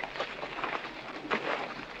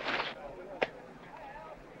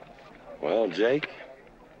 Well, Jake?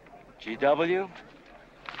 G.W.?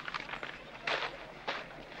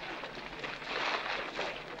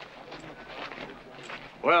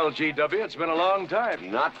 Well, G.W., it's been a long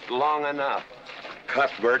time. Not long enough.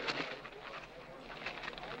 Cuthbert.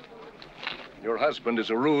 Your husband is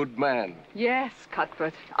a rude man. Yes,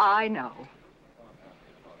 Cuthbert, I know.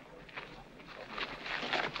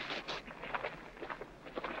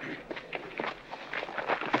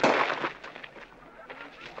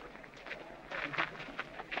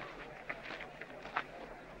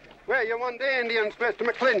 Where you want the Indians, Mr.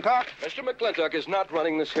 McLintock? Mr. McLintock is not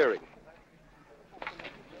running this hearing.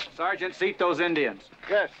 Sergeant, seat those Indians.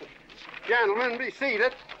 Yes. Gentlemen, be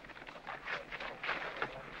seated.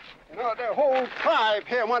 You know, the whole tribe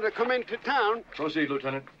here want to come into town. Proceed,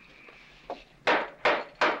 Lieutenant.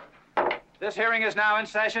 This hearing is now in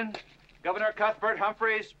session. Governor Cuthbert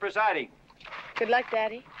Humphreys presiding. Good luck,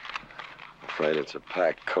 Daddy. Afraid it's a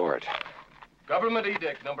packed court. Government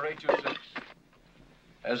Edict number 826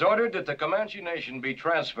 has ordered that the Comanche Nation be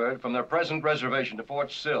transferred from their present reservation to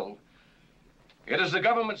Fort Sill. It is the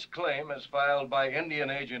government's claim, as filed by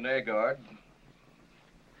Indian Agent Agard,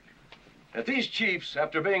 that these chiefs,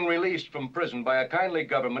 after being released from prison by a kindly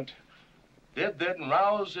government, did then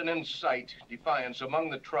rouse and incite defiance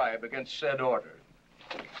among the tribe against said order.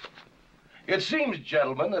 It seems,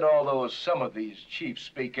 gentlemen, that although some of these chiefs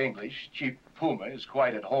speak English, Chief Puma is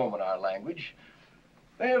quite at home in our language,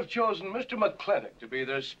 they have chosen Mr. McLintock to be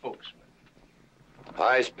their spokesman.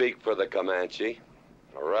 I speak for the Comanche.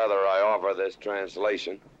 Or rather, I offer this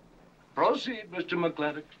translation. Proceed, Mr.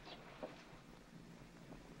 McLintock.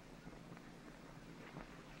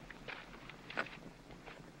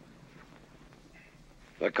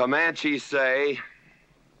 The Comanche say,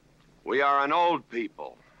 we are an old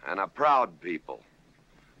people and a proud people.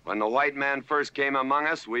 When the white man first came among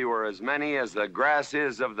us, we were as many as the grass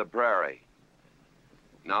is of the prairie.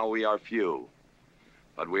 Now we are few,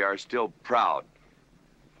 but we are still proud.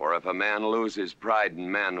 For if a man loses pride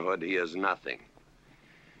in manhood, he is nothing.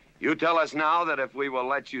 You tell us now that if we will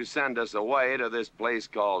let you send us away to this place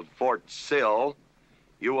called Fort Sill,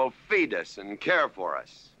 you will feed us and care for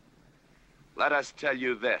us. Let us tell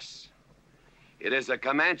you this. It is a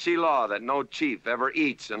Comanche law that no chief ever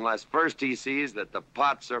eats unless first he sees that the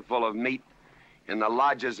pots are full of meat in the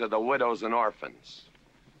lodges of the widows and orphans.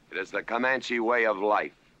 It is the Comanche way of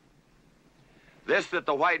life. This that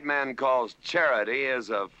the white man calls charity is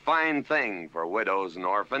a fine thing for widows and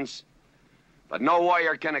orphans, but no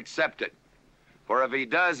warrior can accept it. For if he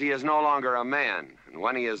does, he is no longer a man. And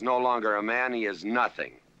when he is no longer a man, he is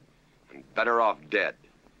nothing, and better off dead.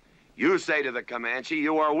 You say to the Comanche,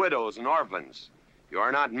 you are widows and orphans. You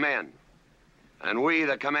are not men. And we,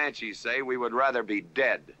 the Comanche, say we would rather be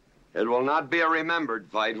dead. It will not be a remembered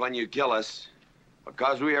fight when you kill us,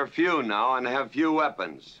 because we are few now and have few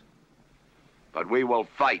weapons. But we will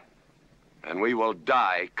fight, and we will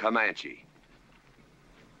die Comanche.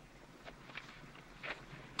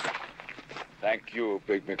 Thank you,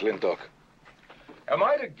 Big McLintock. Am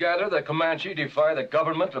I to gather that Comanche defy the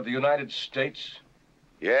government of the United States?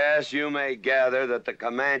 Yes, you may gather that the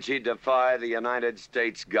Comanche defy the United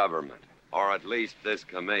States government, or at least this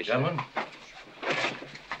commission. Gentlemen,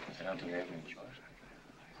 sit down to the evening chores.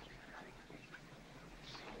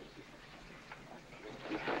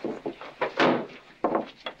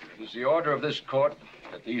 It is the order of this court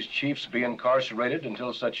that these chiefs be incarcerated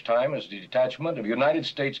until such time as the detachment of United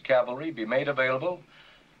States cavalry be made available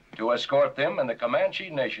to escort them and the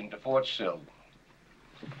Comanche Nation to Fort Sill.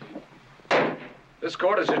 This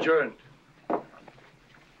court is adjourned.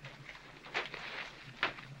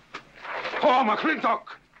 Oh, McLintock!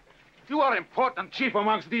 You are important chief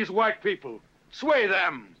amongst these white people. Sway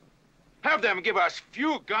them. Have them give us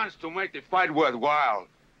few guns to make the fight worthwhile.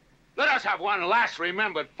 Let us have one last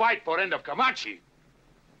remembered fight for end of Comanche.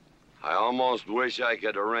 I almost wish I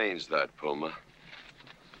could arrange that, Puma.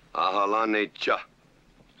 Ahalani cha.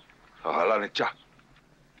 Ahalani cha.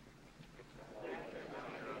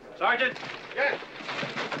 Sergeant. Yes.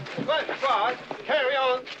 Well, God, carry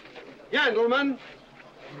on. Gentlemen.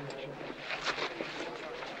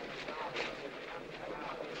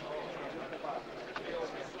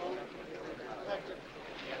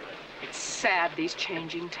 It's sad, these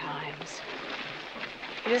changing times.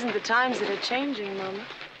 It isn't the times that are changing, Mama.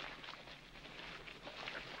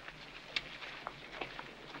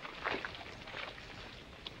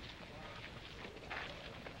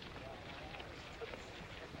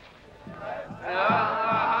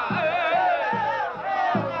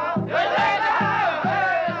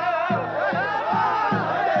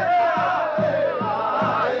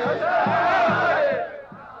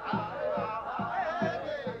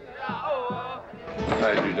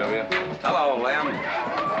 Hi, GW. Hello, Lem.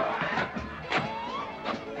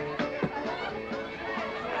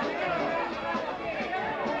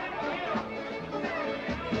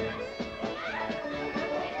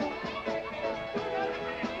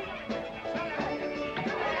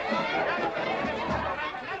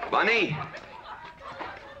 Bunny?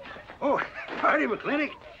 Oh, howdy,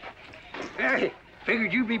 McLintock. Hey,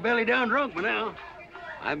 figured you'd be belly down drunk by now.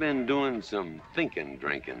 I've been doing some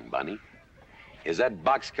drinking, Bunny. Is that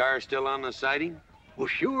boxcar still on the siding? Well,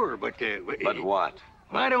 sure, but... But what?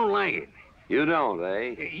 I don't like it. You don't,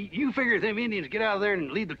 eh? You figure if them Indians get out of there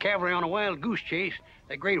and lead the cavalry on a wild goose chase,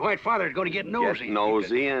 that great white father's going to get nosy. Get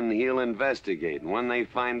nosy, and he'll investigate. And when they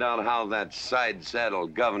find out how that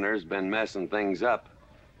side-saddled governor's been messing things up,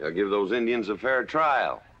 they'll give those Indians a fair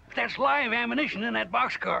trial. But that's live ammunition in that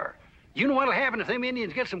boxcar. You know what'll happen if them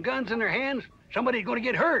Indians get some guns in their hands? Somebody's going to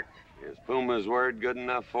get hurt. Is Puma's word good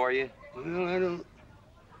enough for you? Well, I don't...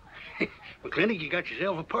 McLintock, you got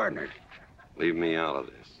yourself a partner. Leave me out of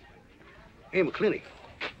this. Hey, McLintock.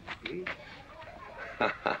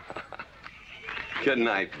 Good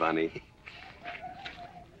night, Bunny.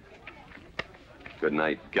 Good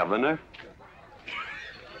night, Governor.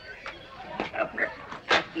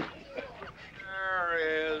 There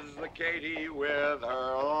is the Katie with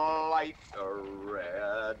her light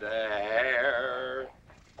red hair,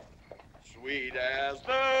 sweet as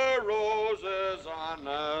the roses on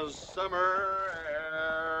a summer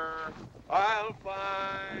air. I'll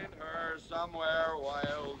find her somewhere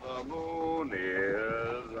while the moon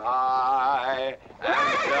is high and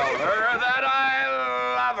tell her that I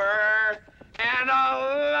love her, and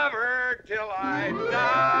I'll love her till I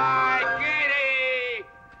die.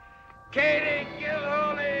 Katie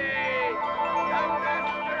Gilhooly, the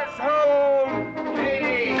master's home.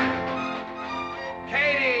 Katie,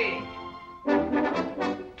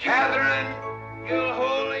 Katherine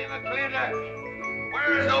Gilhooly McLintock,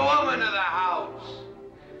 where's the woman of the house?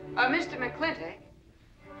 Mr. McLintock.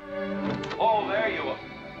 Oh, there you are.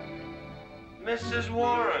 Mrs.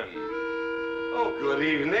 Warren. Oh, good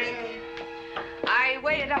evening. I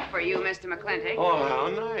waited up for you, Mr. McLintock. Oh, how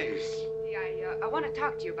nice. I want to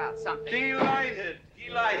talk to you about something. Delighted.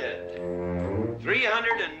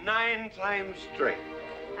 309 times straight.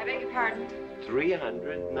 I beg your pardon?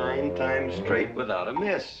 309 times straight without a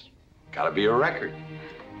miss. Gotta be a record.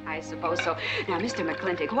 I suppose so. Now, Mr.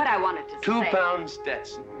 McLintock, what I wanted to say... 2-pound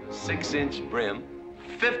Stetson, 6-inch brim,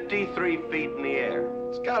 53 feet in the air.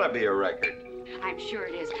 It's gotta be a record. I'm sure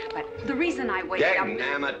it is, but the reason I waited up...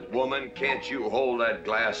 Dammit, woman, can't you hold that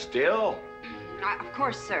glass still? Of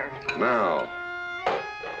course, sir. Now,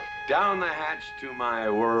 down the hatch to my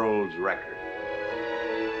world's record.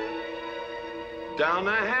 Down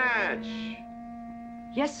the hatch.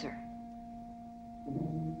 Yes, sir.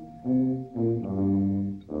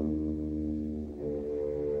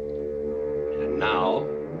 And now,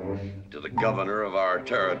 to the governor of our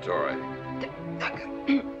territory.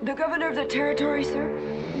 The governor of the territory, sir?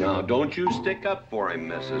 Now, don't you stick up for him,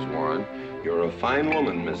 Mrs. Warren. You're a fine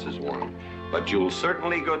woman, Mrs. Warren. But you'll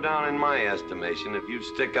certainly go down in my estimation if you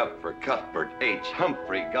stick up for Cuthbert H.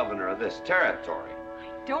 Humphrey, governor of this territory. I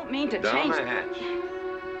don't mean to down change... the hatch.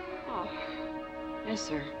 Oh, yes,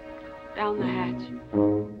 sir. Down the hatch.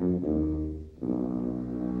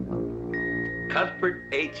 Cuthbert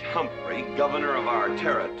H. Humphrey, governor of our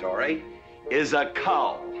territory, is a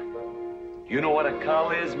cow. You know what a cow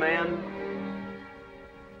is, man?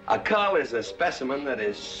 A cow is a specimen that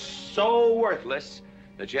is so worthless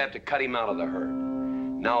that you have to cut him out of the herd.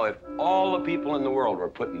 Now, if all the people in the world were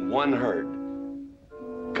put in one herd,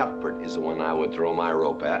 Cuthbert is the one I would throw my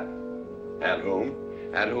rope at. At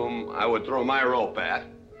whom I would throw my rope at.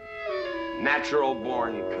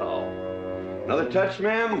 Natural-born cow. Another touch,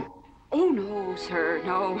 ma'am? Oh, no, sir,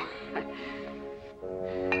 no.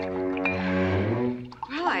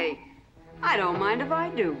 Well, I don't mind if I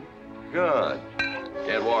do. Good.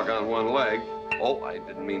 Can't walk on one leg. Oh, I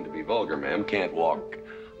didn't mean to be vulgar, ma'am. Can't walk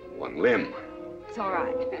one limb. It's all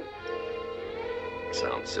right.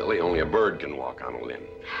 Sounds silly. Only a bird can walk on a limb.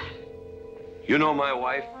 You know my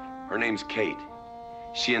wife? Her name's Kate.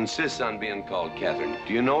 She insists on being called Katherine.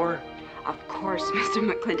 Do you know her? Of course, Mr.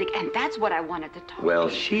 McLintock, and that's what I wanted to talk Well,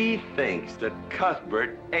 to you. she thinks that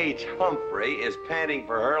Cuthbert H. Humphrey is panting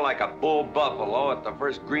for her like a bull buffalo at the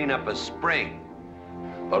first green up of spring.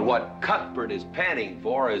 But what Cuthbert is panting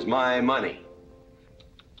for is my money.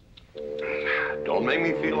 Don't make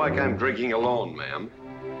me feel like I'm drinking alone, ma'am.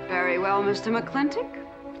 Very well, Mr. McLintock,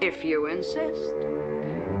 if you insist.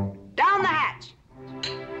 Down the hatch.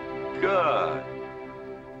 Good.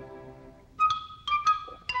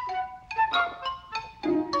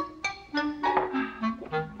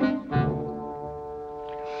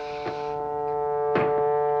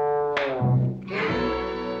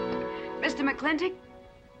 Mr. McLintock,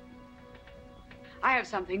 I have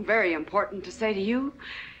something very important to say to you.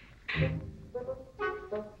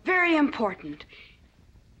 Very important.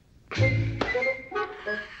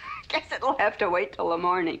 I'll have to wait till the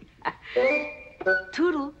morning.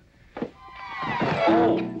 Toodle.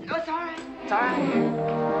 Oh, it's all right. It's all right.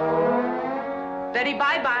 Betty,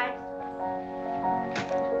 bye-bye.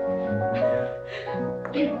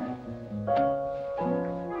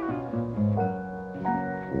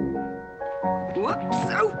 Whoops.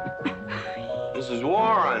 Oh. Mrs.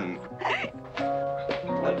 Warren.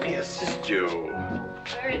 Let me assist you.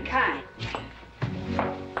 Very kind.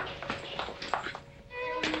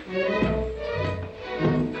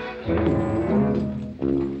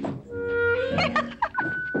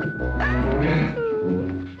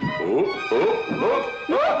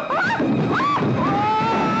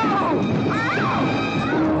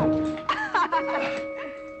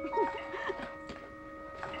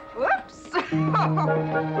 Whoops.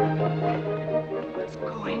 What's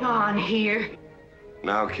going on here?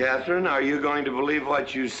 Now, Catherine, are you going to believe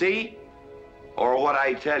what you see or what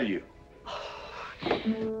I tell you?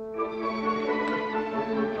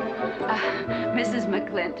 Mrs.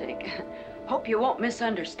 McLintock, hope you won't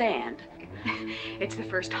misunderstand. It's the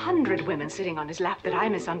first 100 women sitting on his lap that I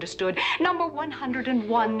misunderstood. Number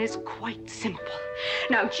 101 is quite simple.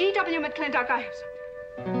 Now, G.W. McLintock, I have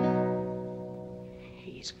something.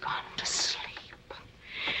 He's gone to sleep.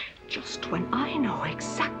 Just when I know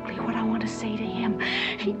exactly what I want to say to him,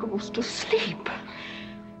 he goes to sleep.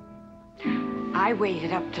 I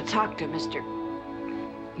waited up to talk to Mr.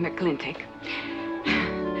 McLintock.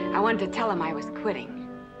 I wanted to tell him I was quitting.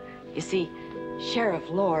 You see, Sheriff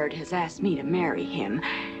Lord has asked me to marry him,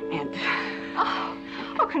 and...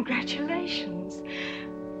 Oh, congratulations.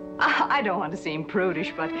 I don't want to seem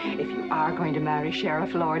prudish, but if you are going to marry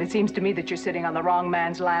Sheriff Lord, it seems to me that you're sitting on the wrong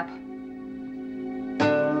man's lap.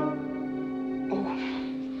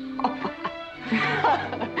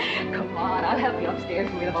 Come on, I'll help you upstairs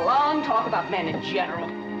and we'll have a long talk about men in general.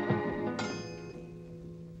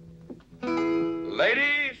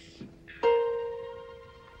 Ladies,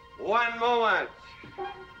 one moment.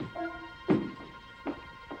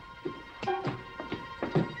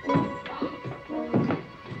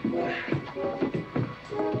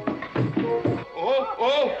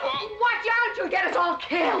 Oh! Watch out, you'll get us all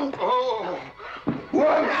killed! Oh!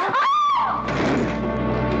 What?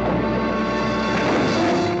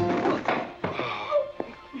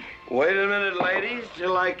 Wait a minute, ladies,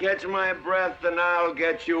 till I catch my breath, and I'll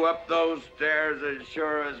get you up those stairs as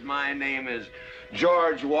sure as my name is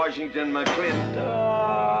George Washington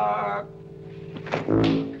McLintock.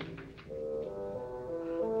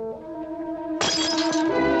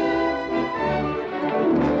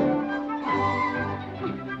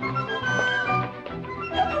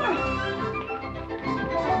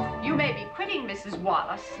 You may be quitting, Mrs.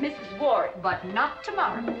 Wallace. Mrs. Warren. But not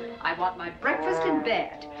tomorrow. I want my breakfast in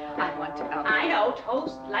bed. I want to... I know.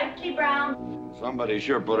 Toast, lightly brown. Somebody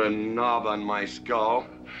sure put a knob on my skull.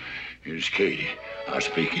 Here's Katie.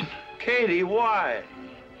 Speaking. Katie, why?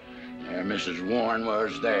 Mrs. Warren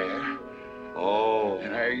was there. Oh.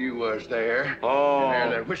 And there you was there. Oh.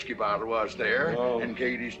 And there that whiskey bottle was there. Oh. And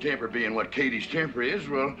Katie's temper being what Katie's temper is,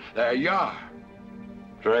 well, there you are.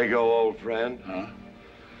 Drago, old friend. Huh?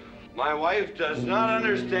 My wife does not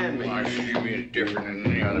understand me. Why, she be different than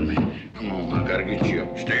any other man. Come on, I gotta get you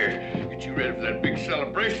upstairs. Get you ready for that big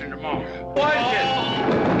celebration tomorrow. Watch it!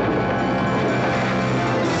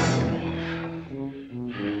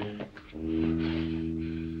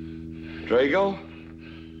 Drago,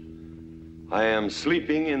 I am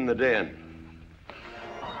sleeping in the den.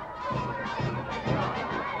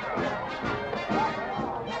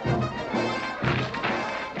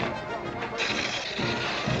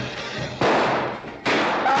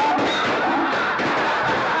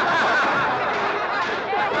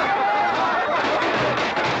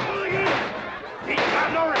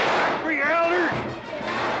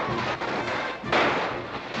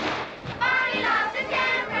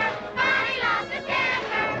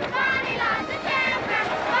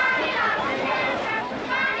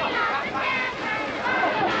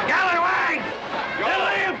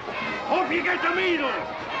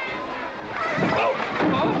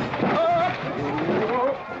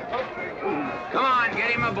 Come on,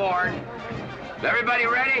 get him aboard. Is everybody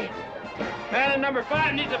ready? Man in number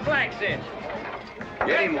 5 needs a flank cinch.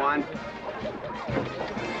 Get him one.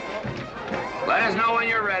 Let us know when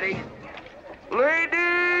you're ready.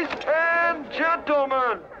 Ladies and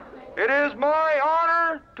gentlemen, it is my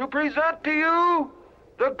honor to present to you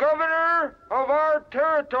the governor of our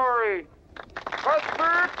territory,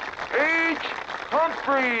 Cuthbert H.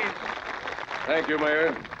 Humphreys. Thank you,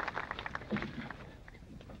 Mayor.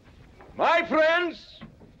 My friends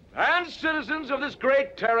and citizens of this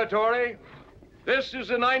great territory, this is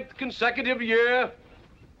the 9th consecutive year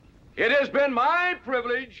it has been my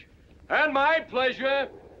privilege and my pleasure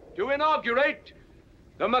to inaugurate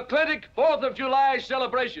the McLintock 4th of July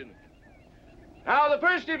celebration. Now, the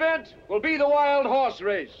first event will be the wild horse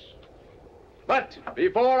race. But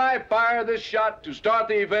before I fire this shot to start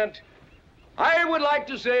the event, I would like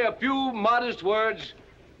to say a few modest words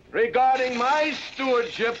regarding my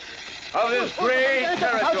stewardship of this great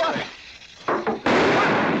territory.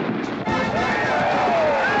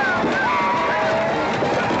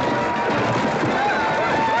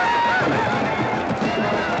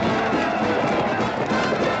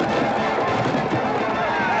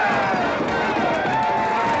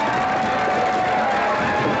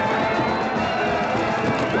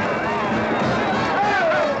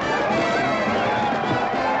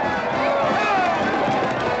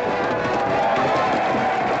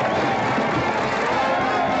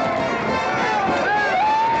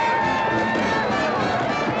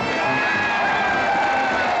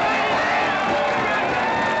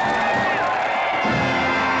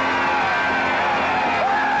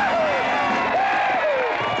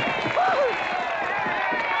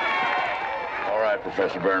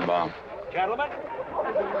 Professor Birnbaum. Gentlemen.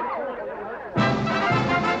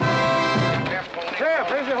 Sheriff,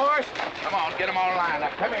 here's your horse. Come on, get them all lined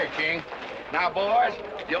up. Come here, King. Now, boys,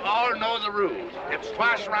 you all know the rules. It's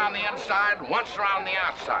twice around the inside, once around the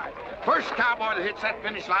outside. First cowboy that hits that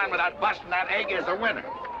finish line without busting that egg is the winner.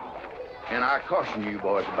 And I caution you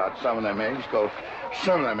boys about some of them eggs, because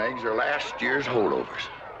some of them eggs are last year's holdovers.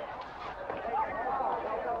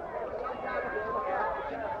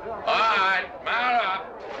 All right, mount up.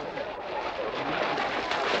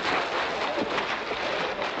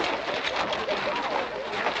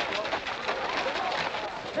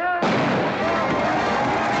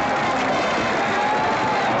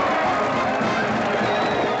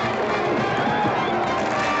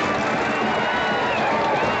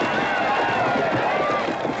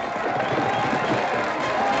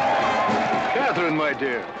 Katherine, my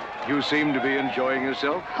dear, you seem to be enjoying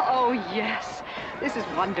yourself. Oh, yes. This is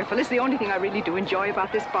wonderful. It's the only thing I really do enjoy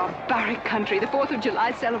about this barbaric country, the 4th of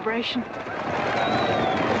July celebration.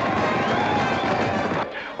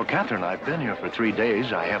 Well, Katherine, I've been here for 3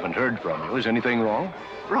 days. I haven't heard from you. Is anything wrong?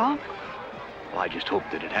 Wrong? Well, I just hope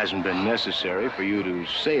that it hasn't been necessary for you to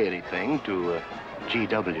say anything to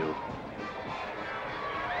G.W.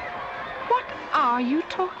 What are you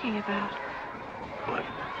talking about? Well,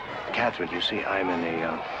 Katherine, you see, I'm in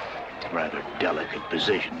a rather delicate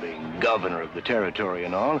position, being governor of the territory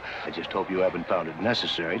and all. I just hope you haven't found it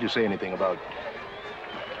necessary to say anything about...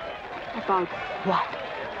 About what?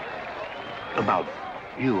 About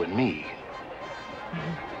you and me.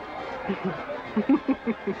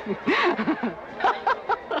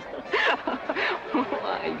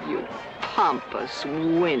 Why, you pompous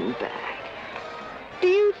windbag. Do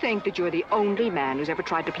you think that you're the only man who's ever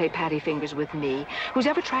tried to play patty fingers with me, who's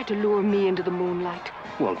ever tried to lure me into the moonlight?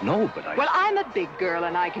 Well, no, but I... Well, I'm a big girl,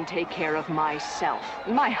 and I can take care of myself.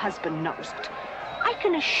 My husband knows it. I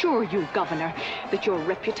can assure you, Governor, that your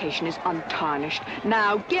reputation is untarnished.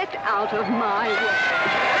 Now, get out of my way.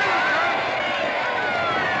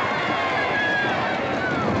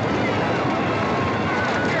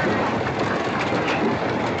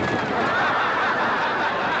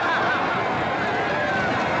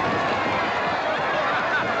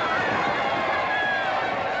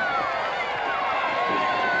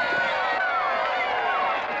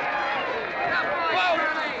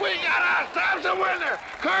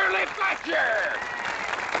 Curly Fletcher!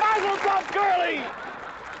 Muzzles up, Curly!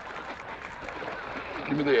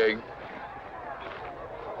 Give me the egg.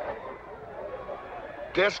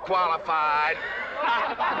 Disqualified.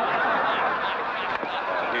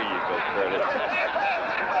 Here you go, Curly.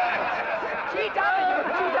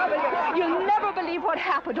 G.W., you'll never believe what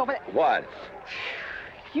happened over there. What?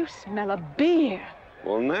 You smell of beer.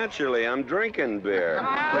 Well, naturally, I'm drinking beer.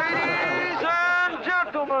 Ladies and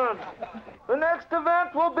gentlemen, the next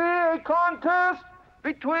event will be a contest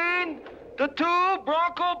between the two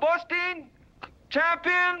bronco-busting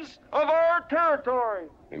champions of our territory.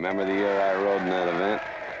 Remember the year I rode in that event?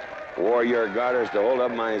 Wore your garters to hold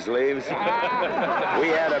up my sleeves? We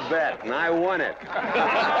had a bet, and I won it.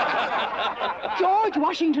 George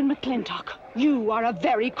Washington McLintock, you are a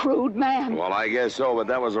very crude man. Well, I guess so, but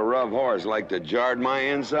that was a rough horse, like to jarred my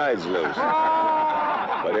insides loose.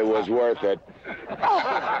 But it was worth it.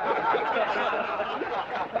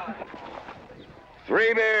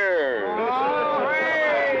 3 beers.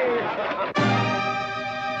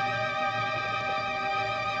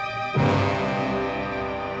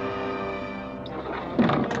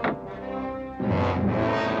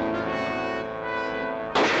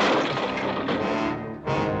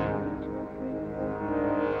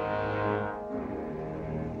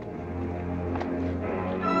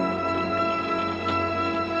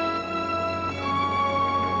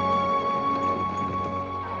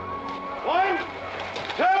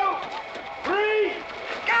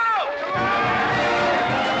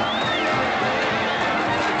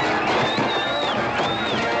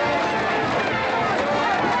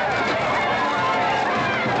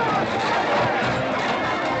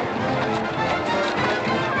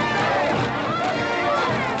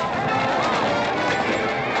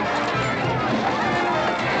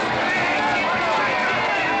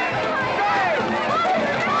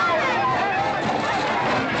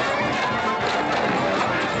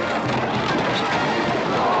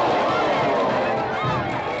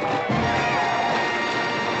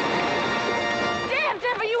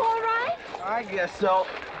 guess so.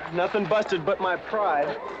 Nothing busted but my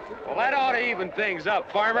pride. Well, that ought to even things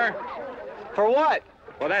up, farmer. For what?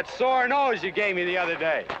 Well, that sore nose you gave me the other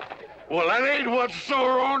day. Well, that ain't what's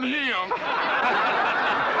sore on him.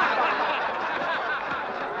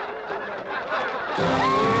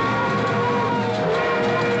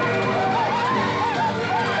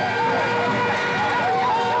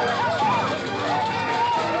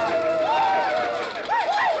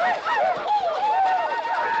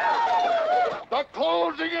 The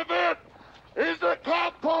closing event is the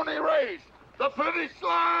cow pony race. The finish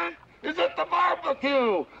line is at the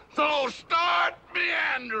barbecue. So start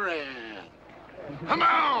meandering. Come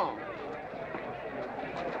on.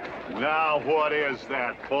 Now, what is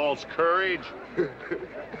that, false courage?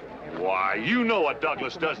 Why, you know a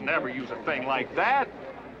Douglas doesn't ever use a thing like that.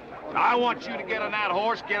 I want you to get on that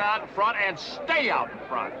horse, get out in front, and stay out in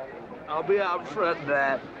front. I'll be out front,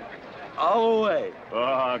 Dad. All the way.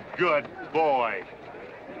 Good boy.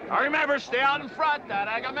 Now remember, stay out in front. That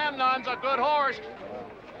Agamemnon's a good horse.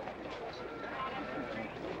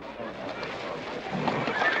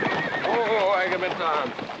 Oh,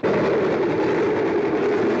 Agamemnon.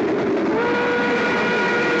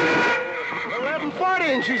 11:40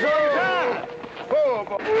 and she's on time. Oh,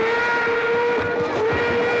 boy.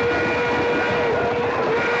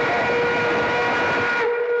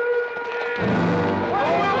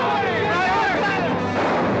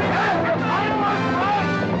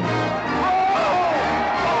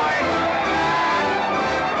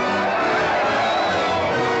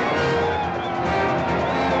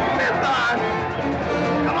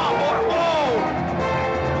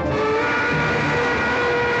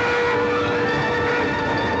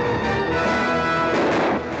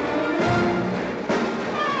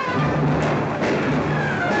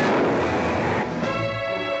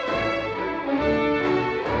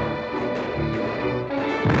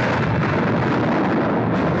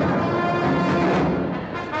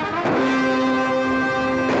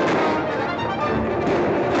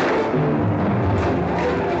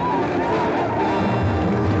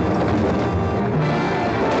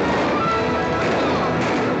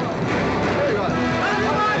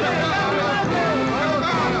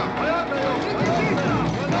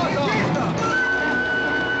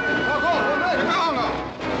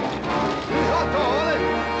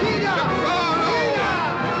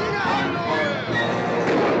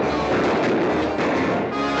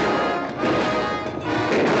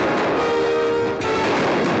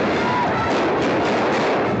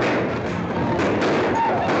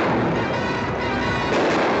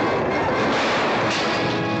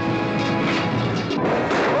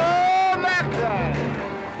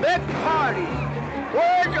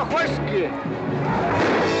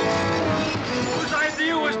 Whose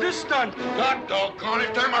idea was this stunt? God doggone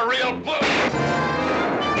it, I'm a real book.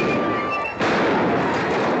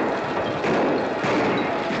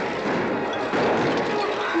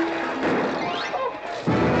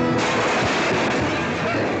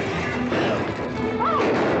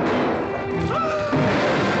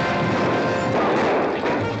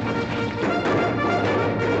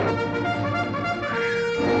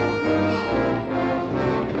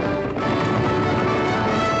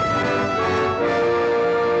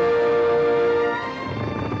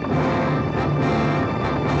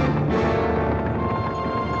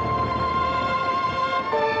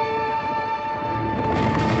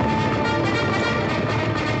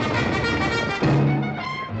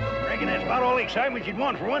 Excitement you'd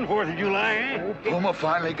want for one 4th of July, eh? Puma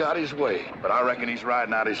finally got his way, but I reckon he's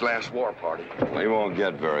riding out his last war party. He won't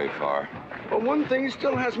get very far. But one thing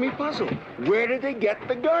still has me puzzled. Where did they get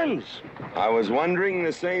the guns? I was wondering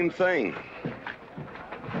the same thing.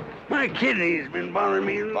 My kidney's been bothering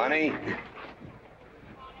me. Bunny?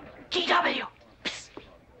 GW!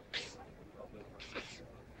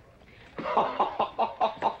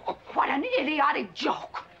 What an idiotic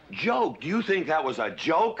joke. Joke? Do you think that was a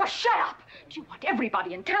joke? Oh, shut up. Do you want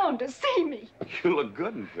everybody in town to see me? You look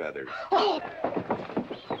good in feathers. Oh.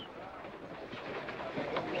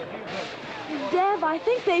 Dev, I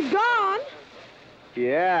think they've gone.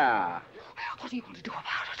 Yeah. What are you going to do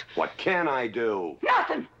about it? What can I do?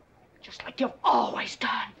 Nothing. Just like you've always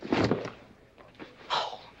done.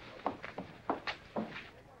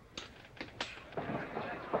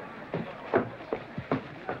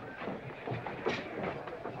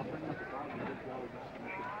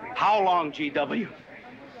 How long, GW?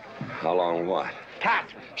 How long what?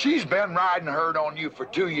 Katherine. She's been riding herd on you for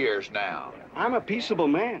 2 years now. I'm a peaceable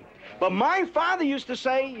man. But my father used to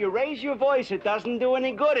say, you raise your voice, it doesn't do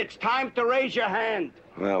any good. It's time to raise your hand.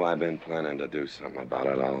 Well, I've been planning to do something about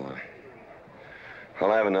it.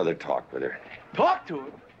 I'll have another talk with her. Talk to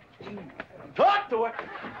her? Talk to her?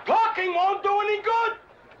 Talking won't do any good.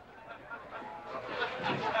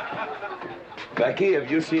 Becky, have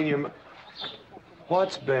you seen your...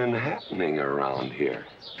 What's been happening around here?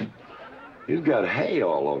 You've got hay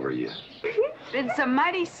all over you. Been some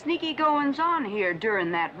mighty sneaky goings-on here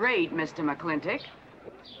during that raid, Mr. McLintock.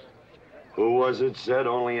 Who was it said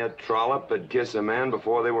only a trollop could kiss a man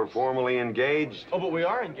before they were formally engaged? Oh, but we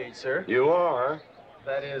are engaged, sir. You are?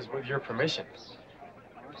 That is, with your permission.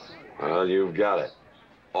 Well, you've got it.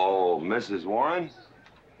 Oh, Mrs. Warren?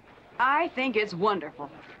 I think it's wonderful.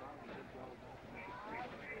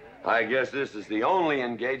 I guess this is the only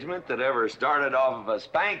engagement that ever started off of a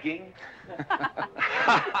spanking.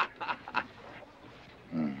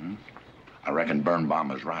 Mm-hmm. I reckon Birnbaum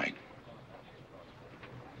was right.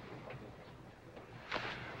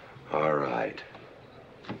 All right.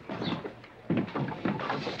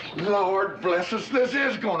 Lord bless us, this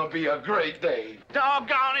is gonna be a great day.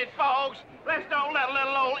 Doggone it, folks. Let's don't let a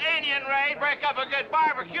little old Indian raid break up a good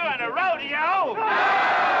barbecue and a rodeo.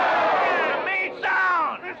 Yeah, meat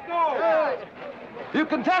sound. Let's go. You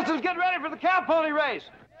contestants get ready for the cow pony race.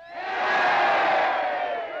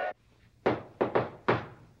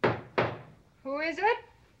 Who is it?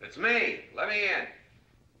 It's me. Let me in.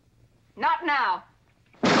 Not now.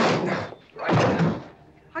 Right now.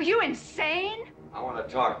 Are you insane? I want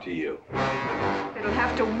to talk to you. It'll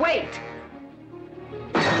have to wait.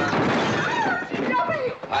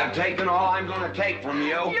 I've taken all I'm going to take from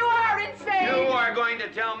you. You are insane. You are going to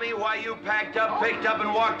tell me why you packed up, picked up,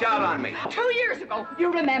 and walked out on me. 2 years ago,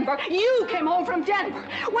 you remember, you came home from Denver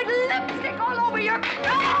with lipstick all over your...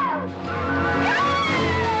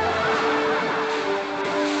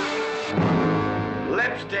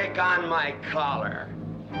 Lipstick on my collar.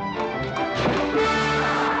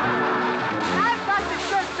 I've got the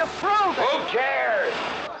shirts to prove it. Who cares?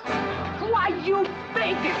 Why, you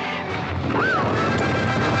big...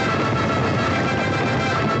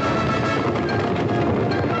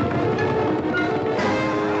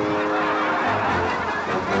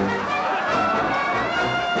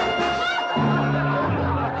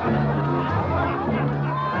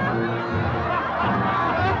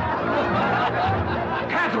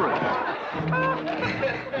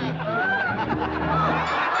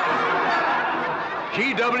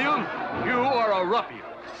 G.W., you are a ruffian.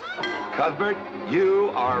 Cuthbert, you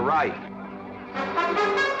are right.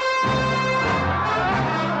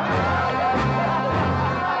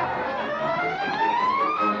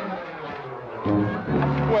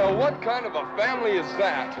 Well, what kind of a family is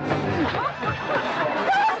that?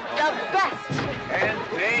 The best. And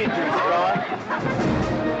dangerous, Ron.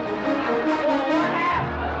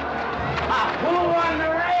 Who won the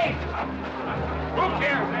race? Who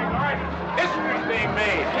cares, Hagar? History's being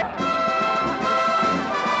made.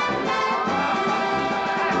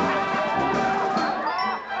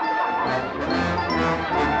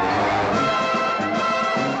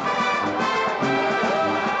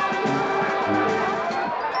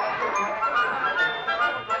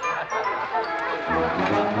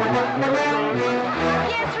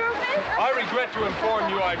 Yes, Rufus? I regret to inform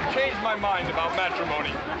you I've changed my mind about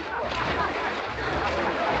matrimony.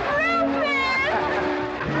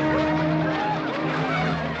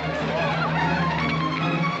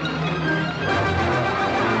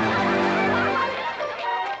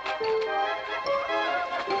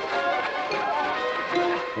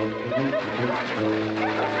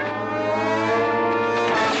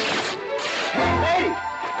 Hey,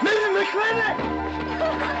 Mrs. McLintock!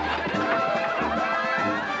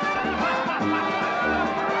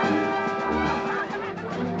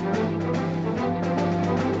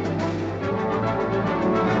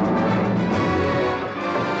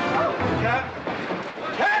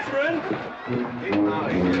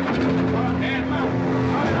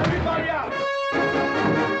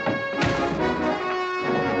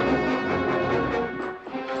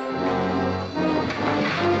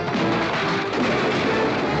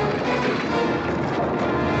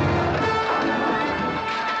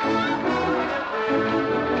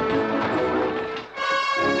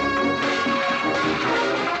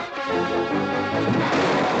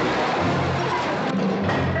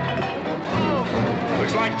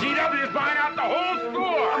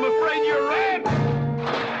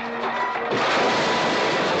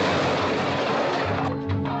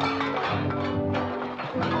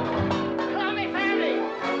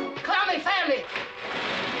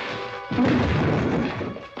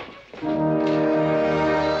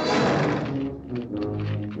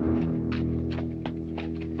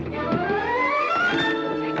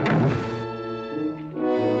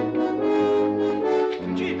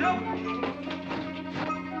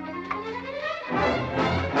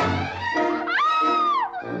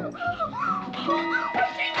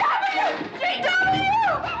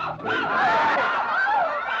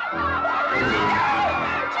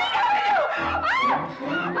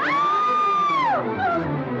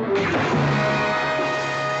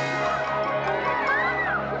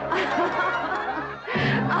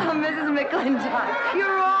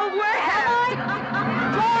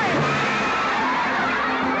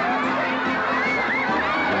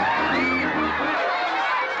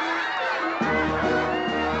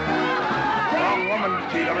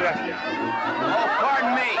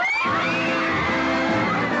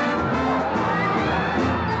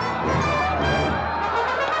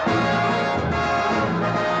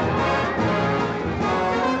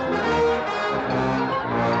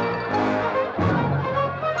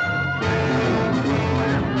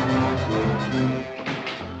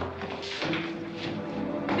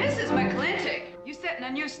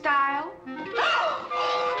 style?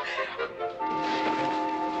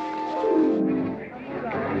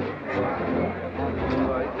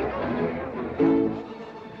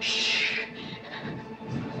 Shh.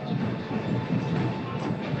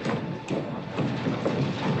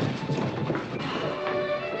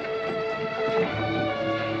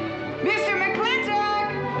 Mr.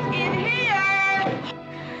 McLintock, in here!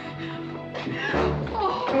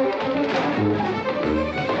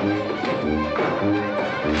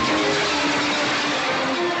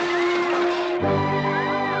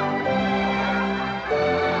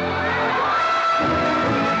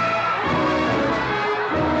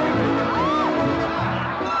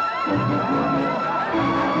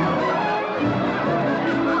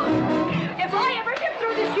 If I ever get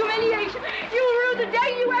through this humiliation, you'll rue the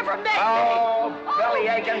day you ever met me. Oh, belly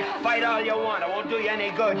aching, fight all you want. It won't do you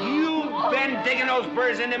any good. You've been digging those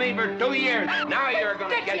burrs into me for 2 years. Now you're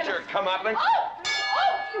gonna get your comeuppance.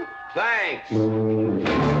 Thanks.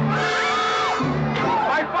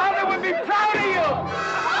 My father would be proud of you.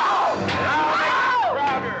 And I'll make you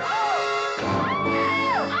prouder.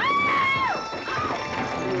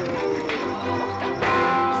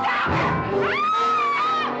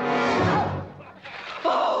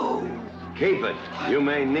 Keep it. You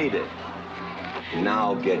may need it.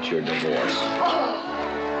 Now get your divorce.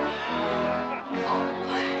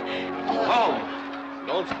 Home.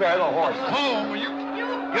 Don't spare the horse. Home, you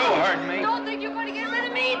heard me. Don't think you're going to get rid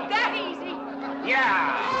of me that easy.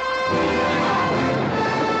 Yeah.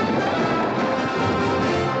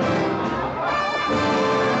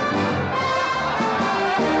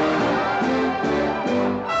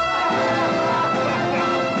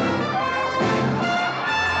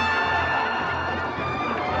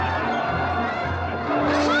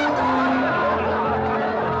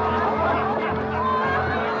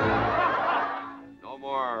 No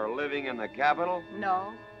more living in the capital?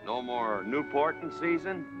 No. No more Newport in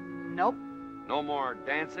season? Nope. No more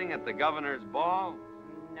dancing at the governor's ball?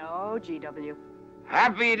 No, GW.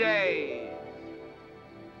 Happy days!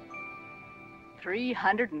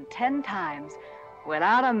 310 times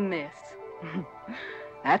without a miss.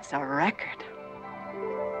 That's a record.